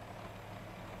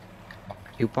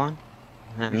 Coupon?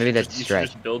 You Maybe should that's just, you should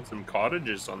stretch. just build some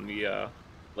cottages on the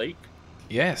lake.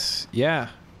 Yes, yeah,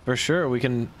 for sure. We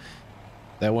can.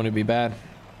 That wouldn't be bad.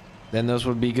 Then those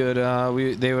would be good.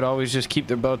 They would always just keep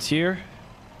their boats here,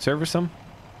 service them.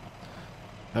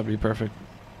 That'd be perfect.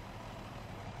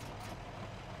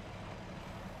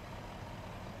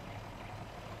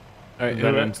 All right. And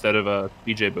then instead of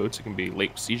BJ boats, it can be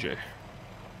Lake CJ.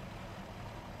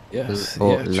 Yes.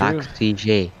 Oh, yeah, Lac true.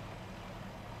 CJ.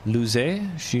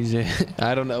 Luze? She's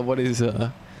I don't know what is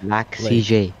Lac Lake.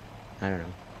 CJ. I don't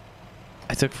know.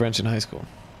 I took French in high school.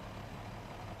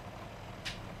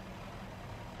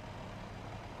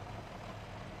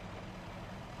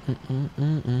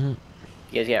 You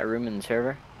guys got room in the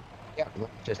server? Yeah.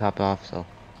 Just hopped off, so.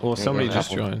 Well, Yeah, somebody yeah, just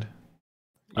that one. joined.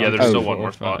 Yeah, there's Oh, still four, one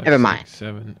more spot. Never mind.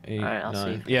 7, 8, Alright, I'll see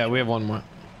 9. if Yeah, we have one more.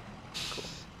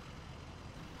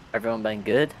 Everyone been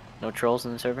good? No trolls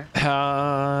in the server?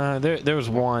 There was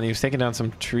one. He was taking down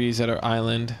some trees at our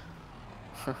island.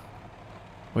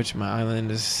 Which my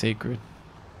island is sacred.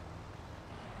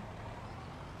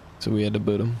 So we had to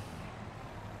boot him.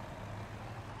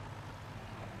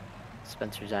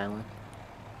 Spencer's Island.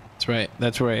 That's right.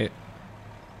 That's right.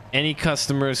 Any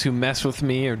customers who mess with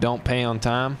me or don't pay on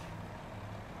time,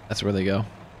 that's where they go.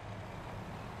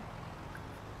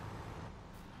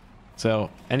 So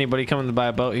anybody coming to buy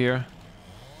a boat here,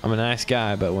 I'm a nice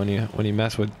guy, but when you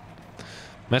mess with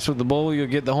the bull, you'll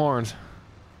get the horns.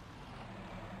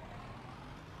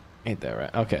 Ain't that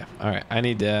right? Okay. All right. I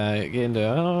need to get into.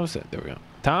 Oh, there we go.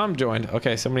 Tom joined.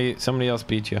 Okay. Somebody else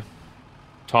beat you.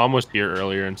 Tom was here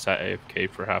earlier and sat AFK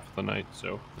for half of the night,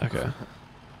 so. Okay.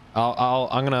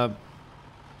 I'm gonna.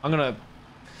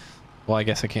 Well, I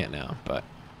guess I can't now, but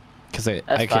because I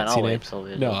That's can't fine, see I'll wait names. till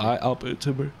we- No, I'll put it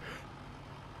somewhere.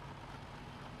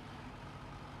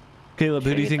 Caleb, who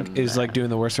Should do you get think them, is like doing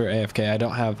the worst for AFK? I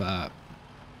don't have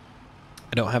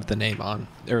the name on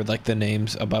or like the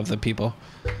names above the people,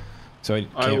 so I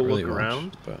can't I will really look watch,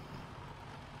 around. But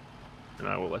And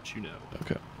I will let you know.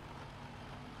 okay,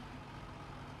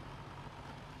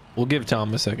 we'll give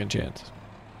Tom a second chance.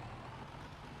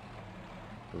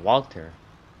 Walter.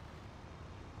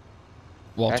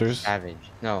 Walters, That's savage.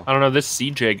 No. I don't know, this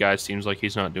CJ guy seems like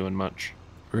he's not doing much.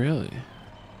 really?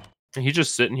 He's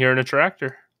just sitting here in a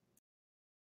tractor.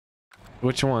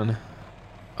 Which one?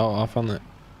 Oh, off on the.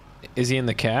 Is he in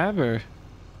the cab or?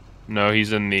 No,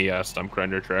 he's in the stump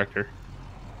grinder tractor.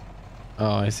 Oh,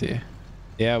 I see.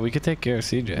 Yeah, we could take care of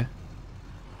CJ.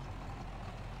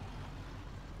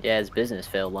 Yeah, his business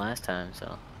failed last time,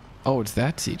 so. Oh, it's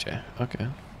that CJ. Okay.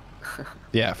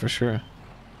 Yeah, for sure.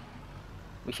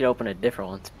 We should open a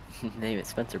different one. Name it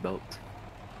Spencer Boats.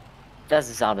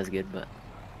 Doesn't sound as good, but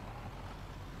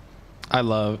I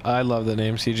love the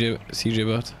name CJ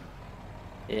Boats.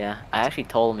 yeah. I actually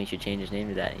told him he should change his name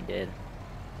to that, and he did.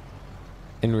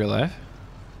 In real life?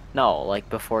 No, like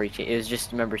before he changed. It was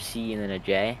just, remember, C and then a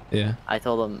J. Yeah. I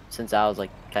told him, since I was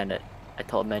like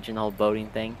mentioned the whole boating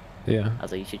thing. Yeah. I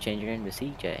was like, you should change your name to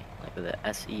CJ, like with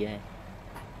a SEA.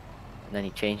 And then he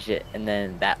changed it, and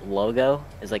then that logo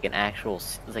is like an actual,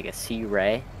 it's like a Sea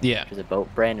Ray, Yeah. which is a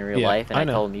boat brand in real Yeah, life. And I I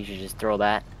know. told him you should just throw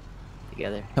that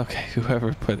together. Okay,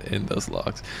 whoever put in those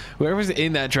logs, whoever's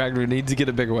in that tractor needs to get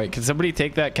a bigger weight. Can somebody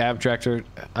take that cab tractor?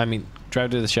 I mean,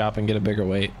 drive to the shop and get a bigger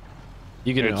weight.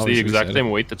 You can It's always the exact reset it.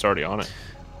 same weight that's already on it.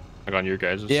 Like on your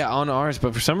guys'. Yeah, on ours,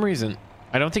 but for some reason,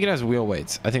 I don't think it has wheel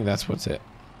weights. I think that's what's it.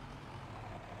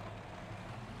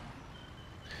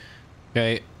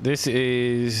 Okay, this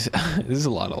is this is a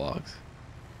lot of logs.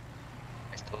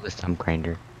 I stole the stump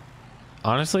grinder.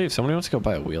 Honestly, if somebody wants to go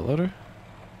buy a wheel loader,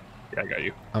 Yeah, I got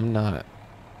you. I'm not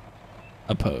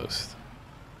opposed.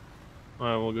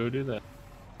 I will go do that.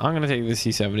 I'm gonna take the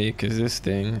C70 because this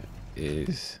thing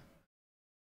is.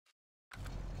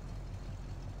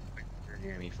 It's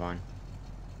gonna be fun.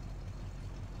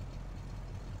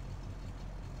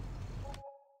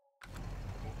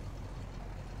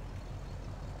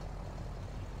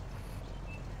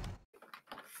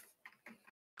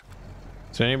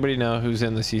 Does anybody know who's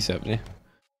in the C70?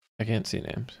 I can't see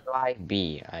names. Eli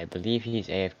B. I believe he's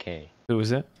AFK. Who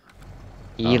is it?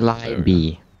 Eli there we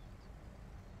B.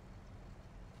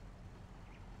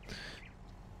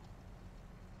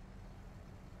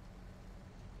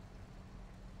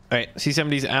 All right,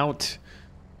 C70's out.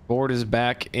 Board is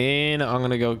back in. I'm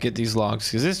gonna go get these logs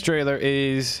because this trailer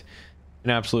is an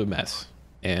absolute mess,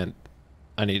 and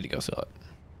I need to go sell it.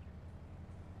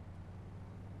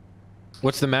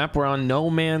 What's the map? We're on No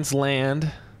Man's Land.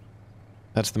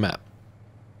 That's the map.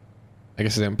 I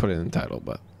guess I didn't put it in the title,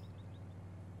 but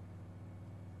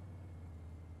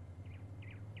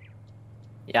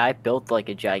Yeah, I built like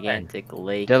a gigantic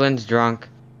lake. Dylan's drunk.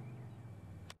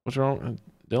 what's wrong?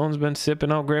 Dylan's been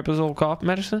sipping on Grandpa's old cough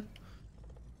medicine.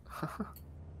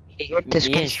 He Me and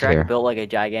discussed Shrek here. built like a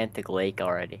gigantic lake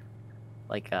already,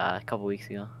 like a couple weeks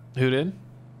ago. Who did?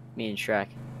 Me and Shrek,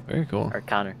 Very cool. or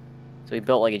Connor. So we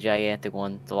built like a gigantic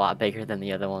one. It's a lot bigger than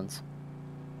the other ones.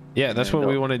 Yeah, that's what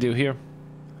we want to do here.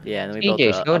 Yeah, and then we TJ,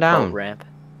 built slow a down. boat ramp.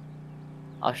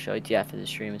 I'll show it to you after the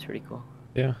stream. It's pretty cool.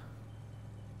 Yeah.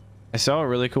 I saw a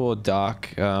really cool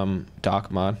dock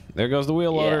mod. There goes the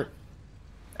wheel loader.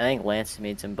 I think Lance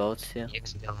made some boats too.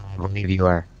 Yes, Dylan, I believe you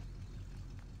are.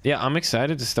 Yeah, I'm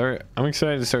excited to start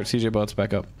CJ Boats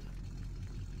back up.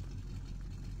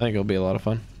 I think it'll be a lot of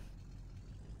fun.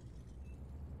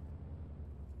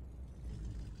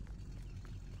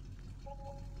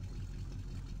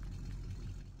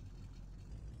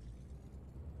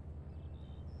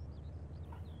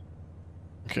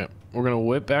 Okay, we're gonna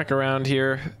whip back around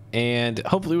here, and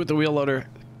hopefully with the wheel loader,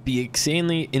 be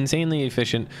insanely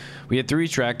efficient. We had 3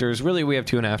 tractors. Really, we have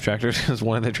 2.5 tractors because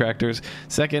one of the tractors.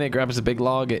 Second, it grabs a big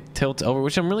log, it tilts over,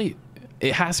 which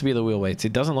it has to be the wheel weights.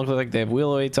 It doesn't look like they have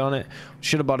wheel weights on it.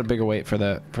 Should have bought a bigger weight for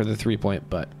the 3-point,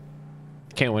 but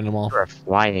can't win them all. You're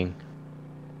flying.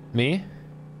 Me?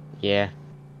 Yeah.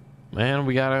 Man,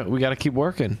 we gotta keep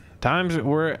working.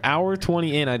 We're hour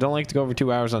 20 in. I don't like to go over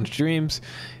 2 hours on streams,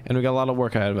 and we got a lot of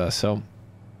work ahead of us. So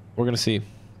we're gonna see.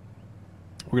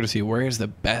 We're gonna see where is the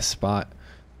best spot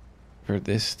for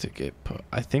this to get put.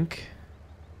 I think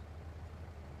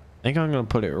I'm gonna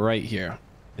put it right here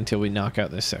until we knock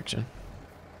out this section.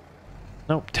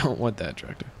 Nope, don't want that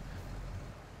tractor.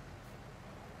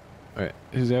 All right,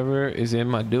 whoever is in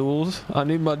my duels, I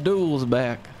need my duels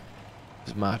back.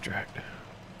 This is my tractor.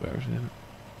 Whoever's in it.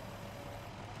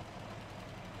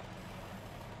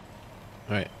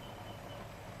 All right.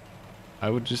 I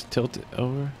would just tilt it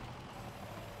over.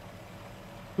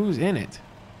 Who's in it?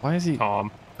 Why is he? Tom.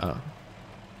 Oh.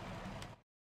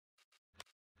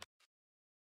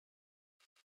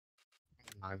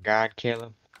 My God,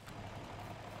 Caleb.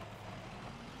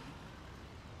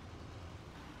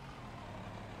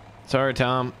 Sorry,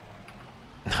 Tom.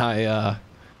 I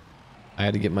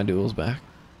had to get my duels back.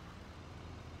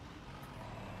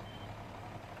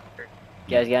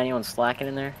 You guys got anyone slacking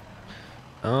in there?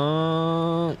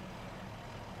 Uh,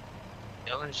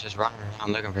 Dylan's just running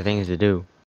around looking for things to do.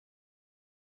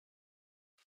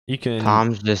 you can.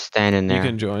 Tom's just standing there. You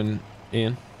can join,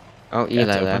 Ian. Oh, Eli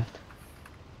That's open. left.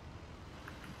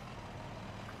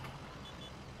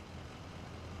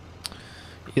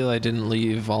 Eli didn't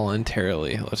leave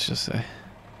voluntarily. Let's just say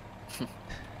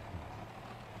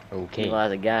Okay. Eli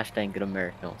has a gas tank in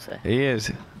America, don't say. he is.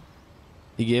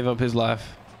 He gave up his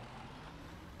life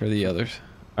for the others.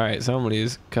 All right,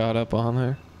 somebody's caught up on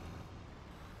there.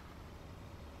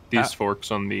 These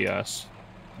forks on the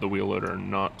wheel loader are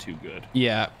not too good.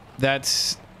 Yeah,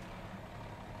 that's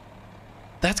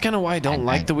kind of why I don't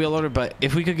like the wheel loader. But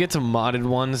if we could get some modded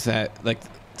ones that like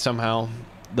somehow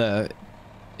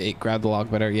it grabbed the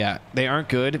log better. Yeah, they aren't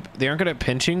good. They aren't good at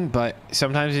pinching, but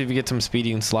sometimes if you get some speed,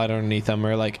 you can slide underneath them.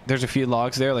 Or like there's a few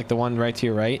logs there, like the one right to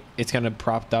your right. It's kind of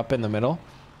propped up in the middle.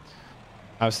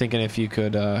 I was thinking if you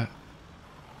could,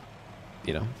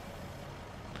 you know.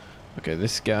 Okay,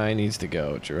 this guy needs to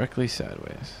go directly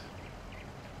sideways.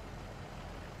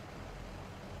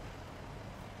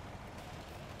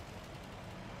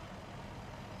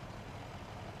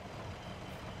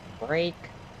 Break.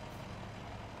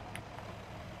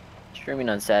 Streaming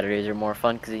on Saturdays are more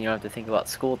fun because you don't have to think about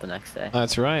school the next day.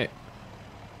 That's right.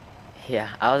 Yeah,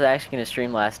 I was actually going to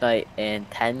stream last night, and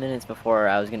 10 minutes before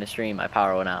I was going to stream, my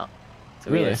power went out.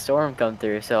 So we had Really? a storm come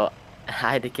through, so I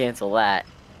had to cancel that.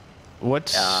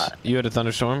 What's you had a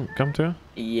thunderstorm come through?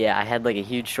 Yeah, I had like a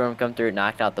huge storm come through, it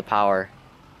knocked out the power.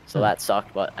 So that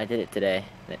sucked, but I did it today,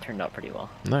 and it turned out pretty well.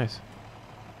 Nice.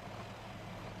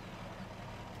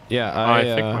 Yeah, I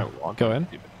think my log go might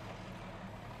ahead. be big.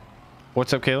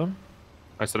 What's up, Caleb?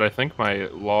 I said I think my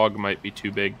log might be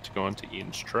too big to go into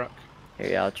Ian's truck.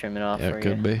 Here, yeah, I'll trim it off Yeah, for it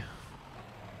could you. be.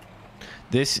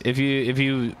 This, if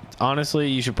you honestly,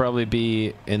 you should probably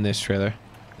be in this trailer.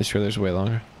 This trailer's way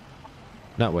longer.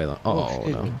 Not way long. Oh,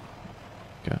 excuse no. me.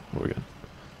 Okay, we're good.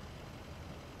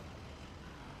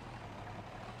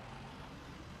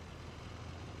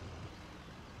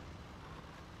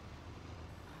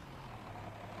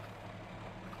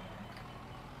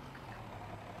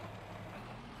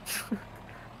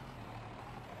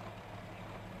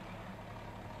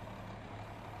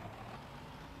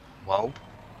 Whoa.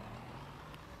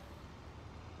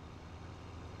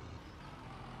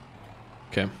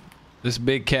 Okay. This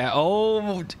big cat.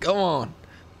 Oh, come on.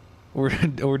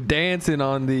 We're dancing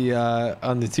on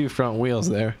the two front wheels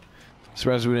there.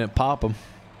 Surprised we didn't pop them.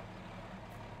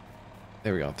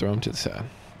 There we go. Throw them to the side.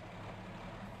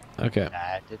 Okay.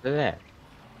 Slide to the left.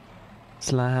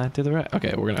 Slide to the right.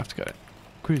 Okay, we're gonna have to cut it.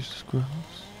 Crisscross.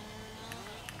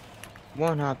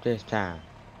 One hop this time.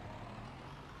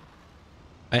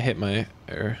 I hit my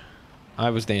error. I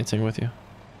was dancing with you.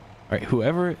 All right,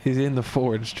 whoever is in the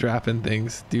forge dropping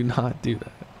things, do not do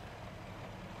that.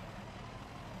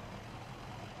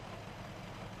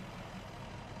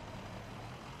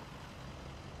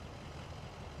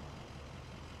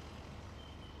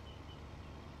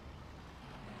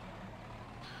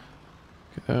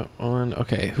 That one.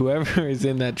 Okay, whoever is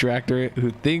in that tractor who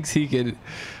thinks he could.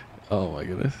 Oh my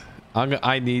goodness.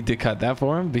 I need to cut that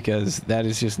for him because that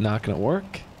is just not going to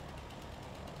work.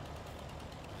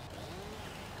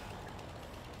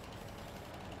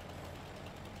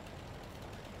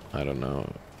 I don't know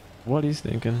what he's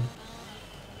thinking.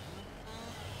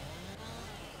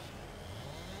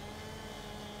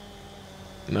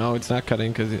 No, it's not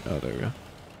cutting because oh, there we go.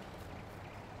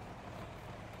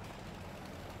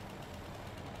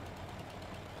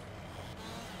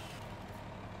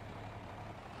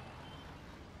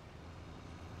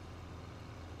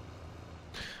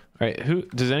 All right, who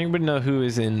does anybody know who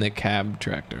is in the cab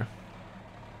tractor?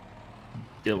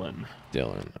 Dylan.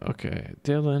 Dylan. Okay,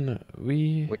 Dylan.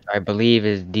 Which I believe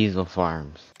is Diesel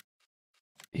Farms.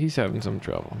 He's having some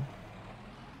trouble.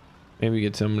 Maybe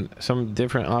get some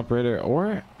different operator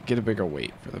or get a bigger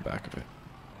weight for the back of it.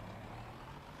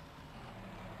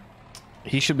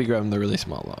 He should be grabbing the really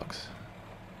small logs.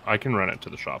 I can run it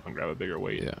to the shop and grab a bigger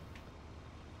weight. Yeah.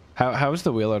 How is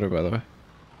the wheel loader, by the way?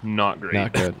 Not great.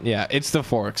 Not good. Yeah, it's the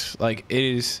forks. Like it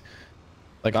is.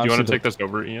 Like Do you want to take this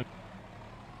over, Ian?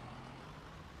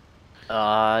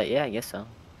 Yeah, I guess so.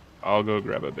 I'll go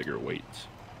grab a bigger weight.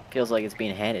 Feels like it's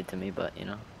being handed to me, but you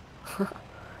know. No,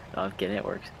 I'm kidding. It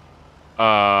works.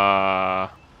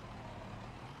 Yeah,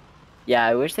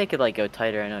 I wish they could like go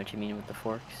tighter. I know what you mean with the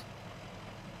forks.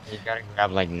 You gotta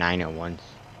grab like 9 at once.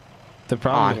 The Oh,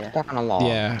 problem. I'm stuck on a log.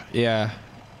 Yeah,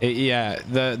 yeah,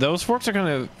 those forks are kind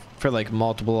of for like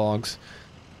multiple logs,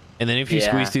 and then if you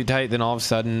squeeze too tight, then all of a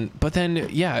sudden, but then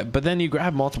you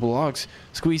grab multiple logs,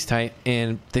 squeeze tight,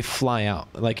 and they fly out.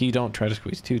 Like you don't try to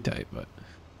squeeze too tight, but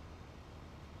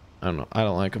I don't know. I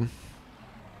don't like them.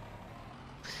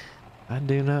 I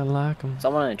do not like them.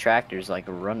 Someone in a tractor's like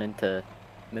running to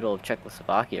middle of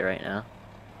Czechoslovakia right now.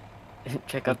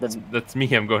 Check out the. That's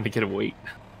me. I'm going to get a weight.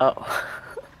 Oh.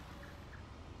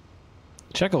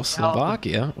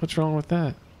 Czechoslovakia? What's wrong with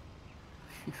that?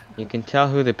 You can tell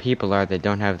who the people are that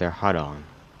don't have their HUD on.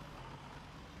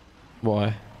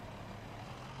 Why?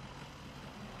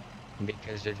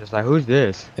 Because they're just like, who's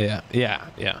this? Yeah.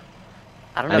 I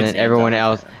don't know. And his then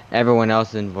name's everyone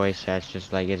else in voice chat's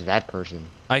just like, it's that person.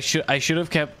 I should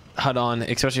have kept HUD on,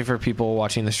 especially for people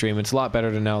watching the stream. It's a lot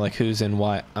better to know like who's in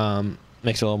what.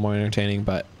 Makes it a little more entertaining.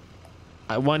 But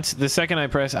the second I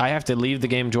press, I have to leave the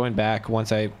game, join back.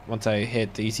 Once I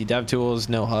hit the EC Dev Tools,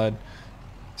 no HUD.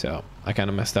 So I kind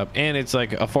of messed up, and it's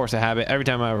like a force of habit. Every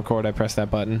time I record, I press that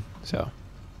button. So.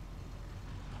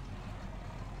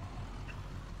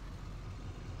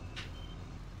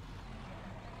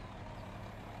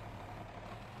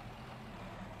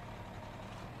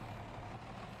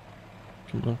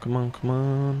 Come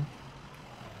on.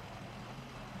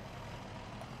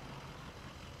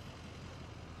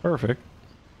 Perfect.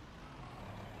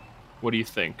 What do you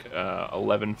think?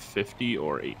 1150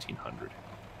 or 1800?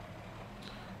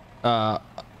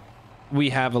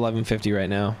 We have 1150 right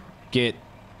now. Get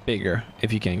bigger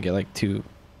if you can. Get like 2000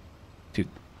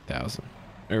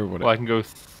 or whatever. Well, I can go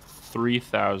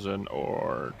 3000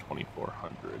 or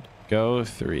 2400. Go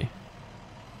 3.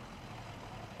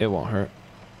 It won't hurt.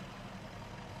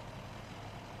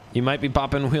 You might be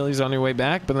popping wheelies on your way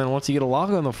back, but then once you get a log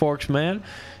on the forks, man,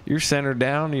 you're centered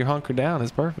down, you're hunkered down.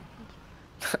 It's perfect.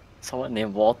 Someone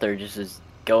named Walter just is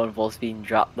going full speed and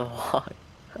dropped the log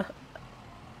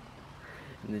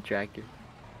in the tractor.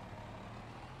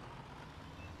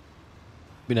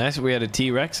 Be nice if we had a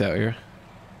T-Rex out here.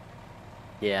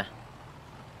 Yeah.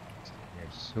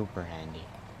 They're super handy.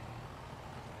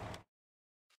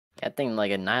 That thing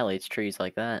like annihilates trees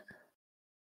like that.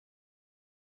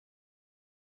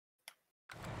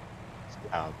 It's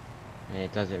loud. And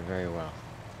it does it very well.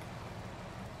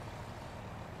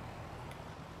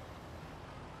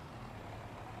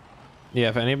 Yeah,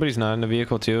 if anybody's not in the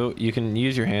vehicle too, you can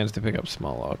use your hands to pick up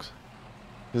small logs.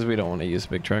 Because we don't want to use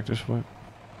big tractors for it.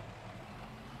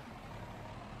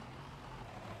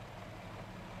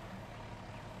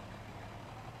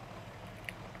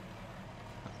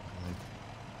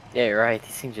 Yeah, you're right.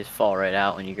 These things just fall right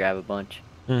out when you grab a bunch.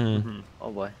 Mm-hmm.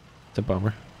 Oh boy. It's a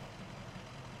bummer.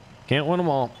 Can't win them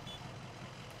all.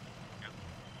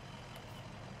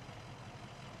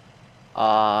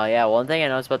 Yeah, one thing I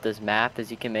noticed about this map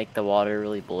is you can make the water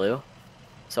really blue.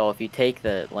 So if you take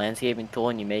the landscaping tool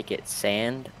and you make it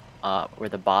sand, where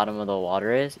the bottom of the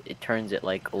water is, it turns it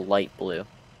like light blue.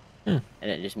 And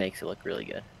it just makes it look really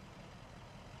good.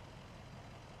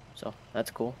 So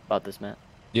that's cool about this map.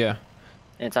 Yeah.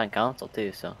 And it's on console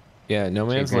too, so. Yeah, No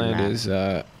Man's good Land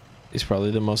map. is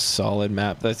probably the most solid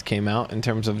map that's came out in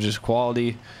terms of just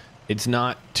quality. It's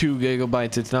not 2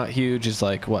 gigabytes. It's not huge. It's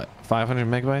like what, 500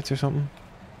 megabytes or something.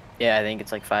 Yeah, I think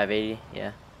it's like 580.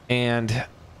 Yeah. And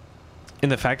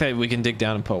the fact that we can dig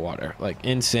down and put water, like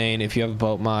insane. If you have a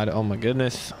boat mod, oh my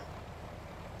goodness,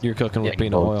 you're cooking with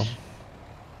peanut oil.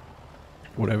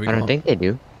 Whatever you I don't want. think they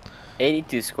do.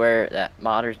 82 Square, that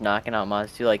modder's knocking out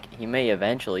mods too. Like he may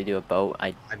eventually do a boat.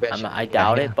 I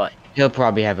doubt it, but He'll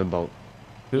probably have a boat.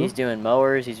 Who? he's doing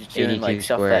mowers. He's doing 82 like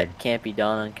stuff Squared. that can't be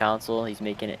done on console. He's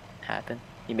making it happen.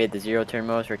 He made the zero turn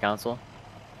mowers for console.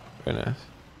 Very nice.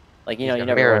 Like you He's know, a you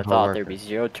never would have miracle thought worker. there'd be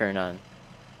zero turn on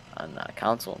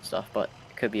console and stuff, but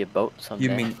it could be a boat someday.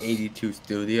 You mean 82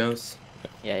 Studios?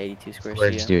 Yeah, 82 Square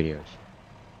Squared Studio.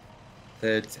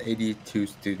 Studios. It's 82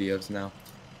 Studios now.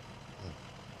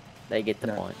 They get the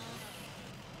No. point.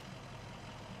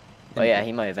 But yeah,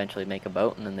 he might eventually make a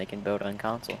boat, and then they can build on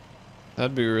console.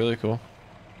 That'd be really cool.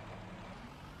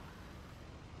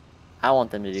 I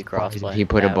want them to do Surprised if crossplay. He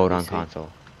put a That would boat be on sweet.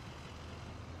 console.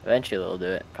 Eventually they'll do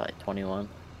it. Probably 21.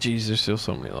 Jeez, there's still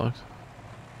so many logs.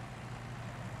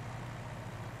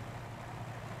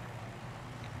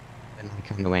 Then we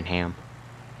kind of went ham.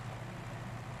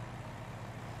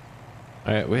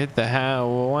 All right, we hit the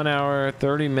 1 hour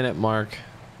 30-minute mark.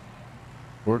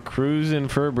 We're cruising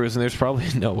for Bruce, and there's probably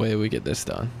no way we get this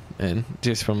done. And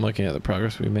just from looking at the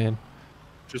progress we made.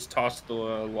 Just toss the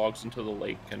logs into the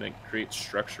lake and it creates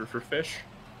structure for fish.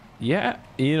 Yeah,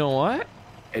 you know what?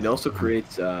 It also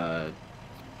creates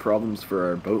problems for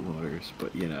our boat motors,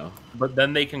 but you know. But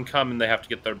then they can come and they have to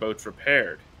get their boats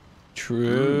repaired.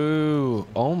 True.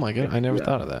 Oh my god, I never Yeah,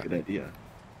 thought of that. Good idea.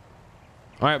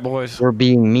 All right, boys. We're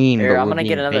being mean. Here, but I'm we're gonna get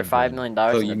being another big $5 boys. million So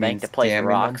in you the bank mean to place scamming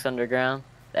rocks underground.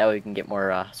 That way we can get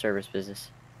more service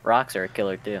business. Rocks are a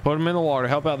killer too. Put them in the water.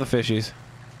 Help out the fishies.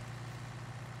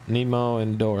 Nemo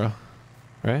and Dora,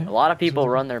 right? A lot of people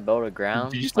run their boat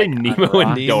aground. Did you say like, on Nemo and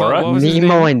rocks. Dora? What was his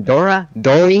Nemo name? and Dora?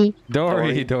 Dory?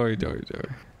 Dory.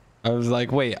 I was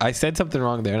like, wait, I said something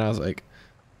wrong there, and I was like,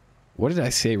 what did I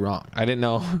say wrong? I didn't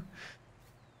know.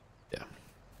 Yeah.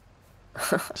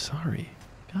 Sorry.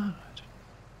 God.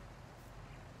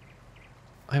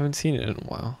 I haven't seen it in a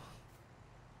while.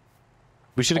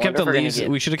 We should have I kept the wonder if we're gonna leaves. get-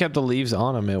 We should have kept the leaves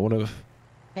on them. It would have.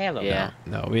 Hello. Yeah.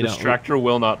 No, we This don't. tractor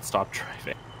will not stop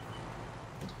driving.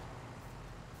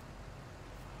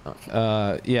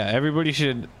 Yeah, everybody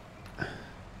should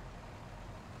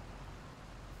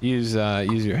use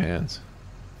your hands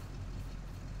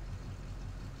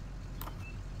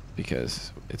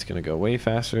because it's gonna go way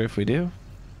faster if we do,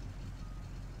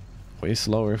 way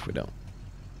slower if we don't.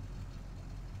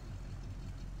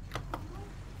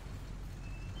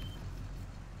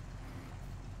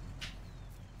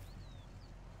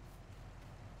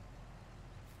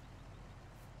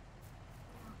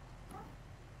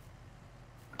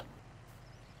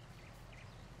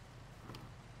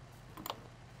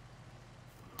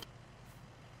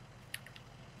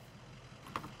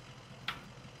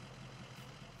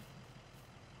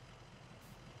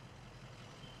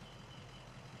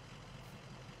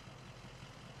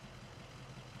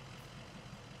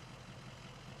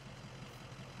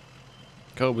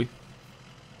 Kobe.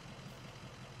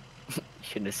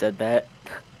 Shouldn't have said that.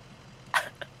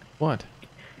 What?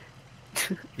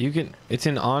 You can. It's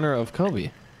in honor of Kobe.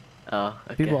 Oh,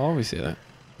 okay. People always say that.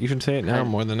 You should say it now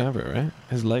more than ever, right?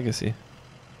 His legacy.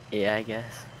 Yeah, I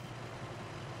guess.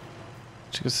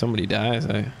 Just because somebody dies,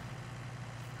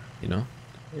 you know.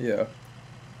 Yeah.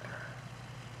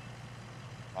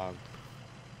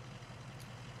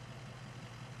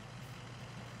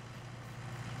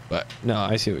 But no,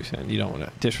 I see what you're saying. You don't want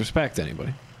to disrespect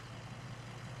anybody.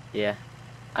 Yeah.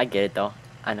 I get it though.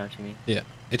 I know what you mean. Yeah,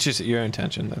 it's just your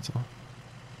intention. That's all.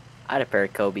 I had a pair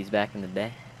of Kobe's back in the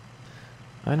day.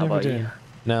 I How never about did. you?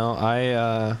 No, no,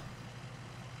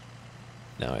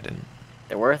 I didn't.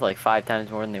 They're worth like 5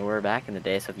 times more than they were back in the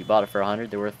day. So if you bought it for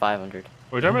 100, they're worth 500.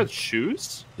 Are we talking about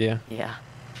shoes? Yeah. Yeah.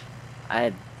 I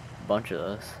had a bunch of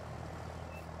those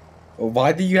Well,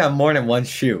 why do you have more than one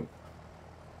shoe?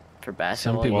 for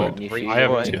basketball. people you have need three- shoes I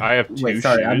have or two. what? I have two Wait,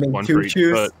 sorry, shoes, I mean one two for each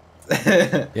shoes.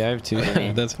 foot. Yeah, I have two. What do you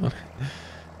mean? That's fine.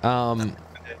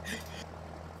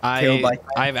 Tail bike.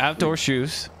 I have outdoor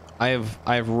shoes. I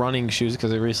have running shoes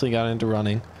because I recently got into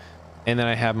running, and then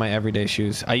I have my everyday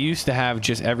shoes. I used to have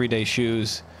just everyday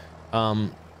shoes,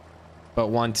 but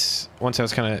once I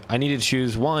was I needed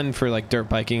shoes, one for like dirt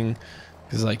biking,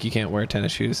 because like you can't wear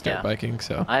tennis shoes dirt Yeah. biking.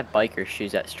 So I have biker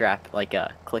shoes that strap like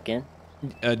click in.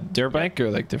 a dirt bike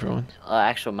or like different one.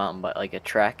 Actual mountain bike, like a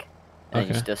Trek. And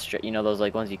Okay. you just you know those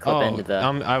like ones you clip into the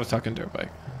I was talking dirt bike,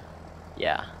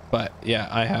 yeah. but yeah,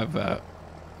 I have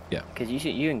Cause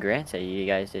you and Grant said you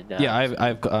guys did. yeah, I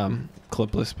have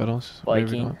clipless pedals.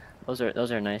 whatever you biking. call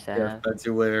Those are nice to Your have.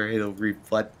 Spencer wear his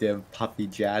reflective puffy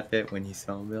jacket when he's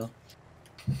snowmobile.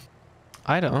 it.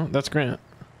 I don't. That's Grant.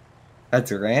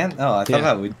 That's Grant? Oh, I thought Yeah.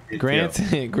 that would be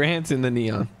Grant's in the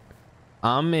neon.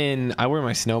 I wear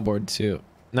my snowboard suit.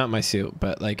 Not my suit,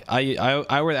 but like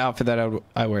I wear the outfit that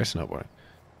I wear snowboard.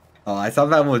 Oh, I thought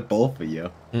that was both of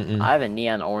you. Mm-mm. I have a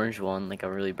neon orange one, like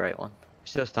a really bright one.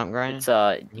 Still stunt grinding? It's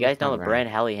you guys know the Stunt brand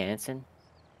Helly Hansen?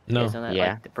 You No. guys know that?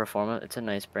 Yeah. Like the Performa. It's a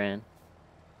nice brand.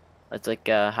 It's like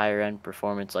higher end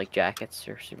performance, like jackets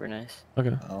are super nice.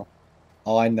 Okay. Oh.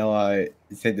 All I know, I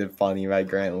think it's funny, right,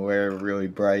 Grant? Wear really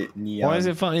bright neon. Why is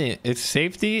it funny? It's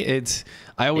safety.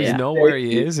 I always Yeah. know where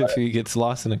he Safety, is if he gets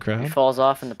lost in a If he crowd. falls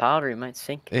off in the powder, he might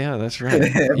sink. Yeah, that's right.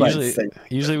 It might usually, sink.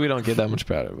 usually we don't get that much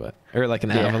powder, but or like an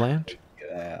Yeah. avalanche.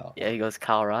 Yeah. Yeah, he goes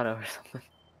Colorado or something.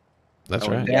 That's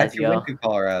Oh, right. They Yeah. actually went to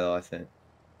Colorado, I think.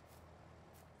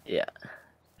 Yeah.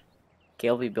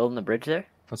 Gale be building the bridge there?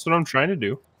 That's what I'm trying to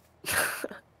do.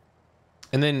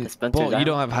 And then, The Spencer's Bolt, you Island.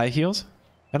 don't have high heels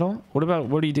at all?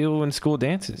 What do you do when school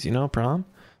dances? You know, prom?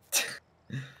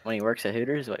 When he works at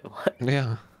Hooters? Wait, what?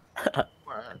 Yeah.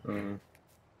 Mm.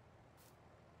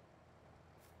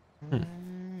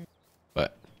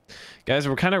 But guys,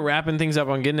 we're kind of wrapping things up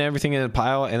on getting everything in a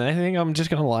pile, and I think I'm just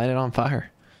gonna light it on fire.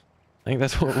 I think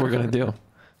that's what we're gonna do.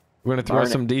 We're gonna throw Burn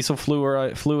it. some diesel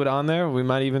fluid on there. We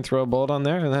might even throw a bolt on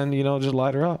there, and then just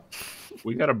light her up.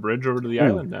 We got a bridge over to the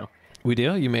island now. We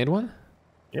do? You made one?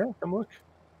 Yeah, come look.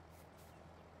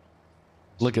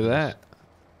 Look at that.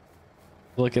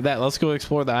 Look at that. Let's go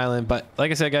explore the island. But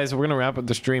like I said, guys, we're gonna wrap up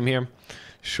the stream here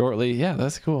shortly. Yeah,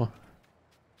 that's cool.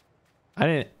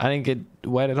 I didn't get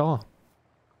wet at all.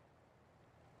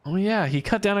 Oh yeah, he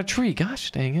cut down a tree.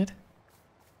 Gosh dang it.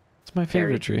 It's my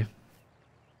favorite tree.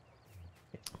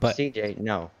 But CJ,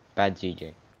 no. Bad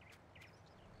CJ.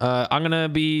 I'm gonna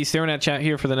be staring at chat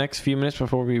here for the next few minutes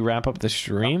before we wrap up the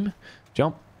stream.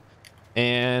 Jump.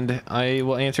 And I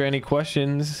will answer any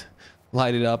questions.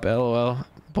 Light it up, LOL.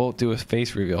 Bolt, do a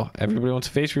face reveal. Everybody wants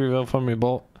a face reveal from me,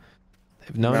 Bolt.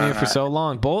 They've known you for so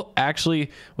long. Bolt, actually,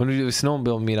 when we do the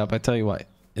snowmobile meetup, I tell you what.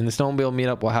 In the snowmobile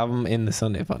meetup, we'll have them in the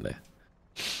Sunday Fun Day.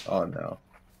 Oh, no.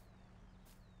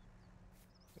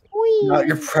 Not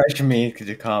your pressure me could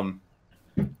you come.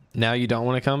 Now you don't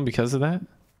want to come because of that?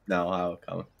 No, I will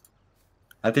come.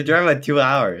 I have to drive like 2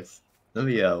 hours. It'll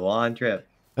be a long trip.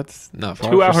 That's not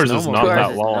far. 2 for hours is snowmobile. not 2 that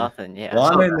hours is long. nothing, yeah.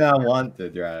 Longer than I want to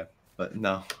drive, but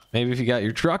no. Maybe if you got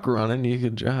your truck running, you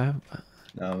could drive.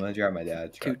 No, I'm gonna drive my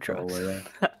dad's Two truck all the trucks.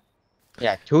 way there.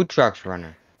 Yeah, 2 trucks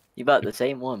runner. You bought the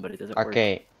same one, but it doesn't work.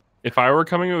 Okay. If I were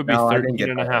coming, it would be No, I didn't 13 get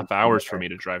and a that half one. hours for me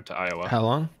to drive to Iowa. How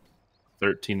long?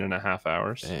 13 and a half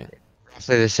hours. Dang.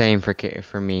 Roughly the same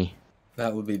for me.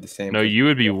 That would be the same. No, for- you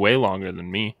would be way longer than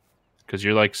me. Because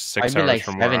you're like 6 I'd be hours like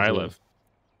from where I 17. live.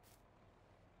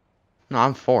 No,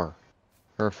 I'm 4.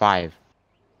 Or 5.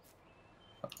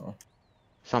 Uh-oh.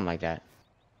 Something like that.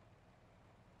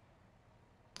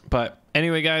 But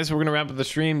anyway, guys, we're gonna wrap up the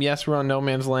stream. Yes, we're on No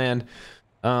Man's Land.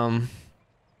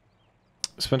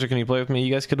 Spencer, can you play with me?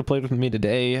 You guys could have played with me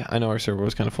today. I know our server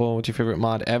was kind of full. What's your favorite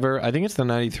mod ever? I think it's the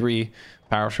 93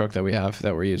 power truck that we have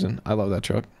that we're using. I love that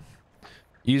truck.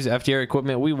 Use FDR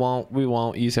equipment. We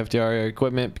won't use FDR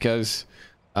equipment because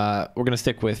we're gonna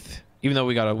stick with. Even though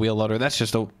we got a wheel loader, this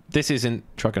isn't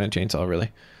trucking a chainsaw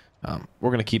really.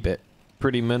 We're gonna keep it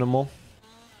pretty minimal.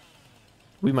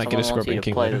 We might get a Someone wants you Scorpion to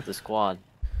King play later. with the squad.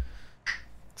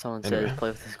 Someone Anyway. says play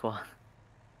with the squad.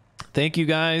 Thank you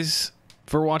guys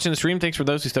for watching the stream. Thanks for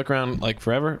those who stuck around like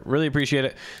forever. Really appreciate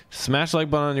it. Smash the like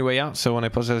button on your way out so when I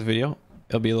post this video,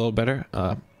 it'll be a little better.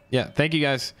 Yeah, thank you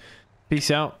guys. Peace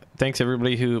out. Thanks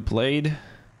everybody who played.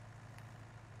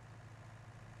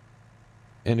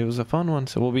 And it was a fun one.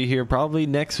 So we'll be here probably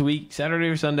next week, Saturday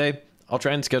or Sunday. I'll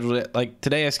try and schedule it. Like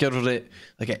today I scheduled it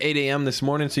like at 8 a.m. this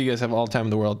morning so you guys have all the time in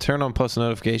the world. Turn on post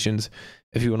notifications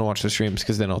if you want to watch the streams,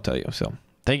 because then I'll tell you. So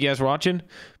thank you guys for watching.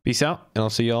 Peace out, and I'll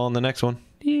see y'all in the next one.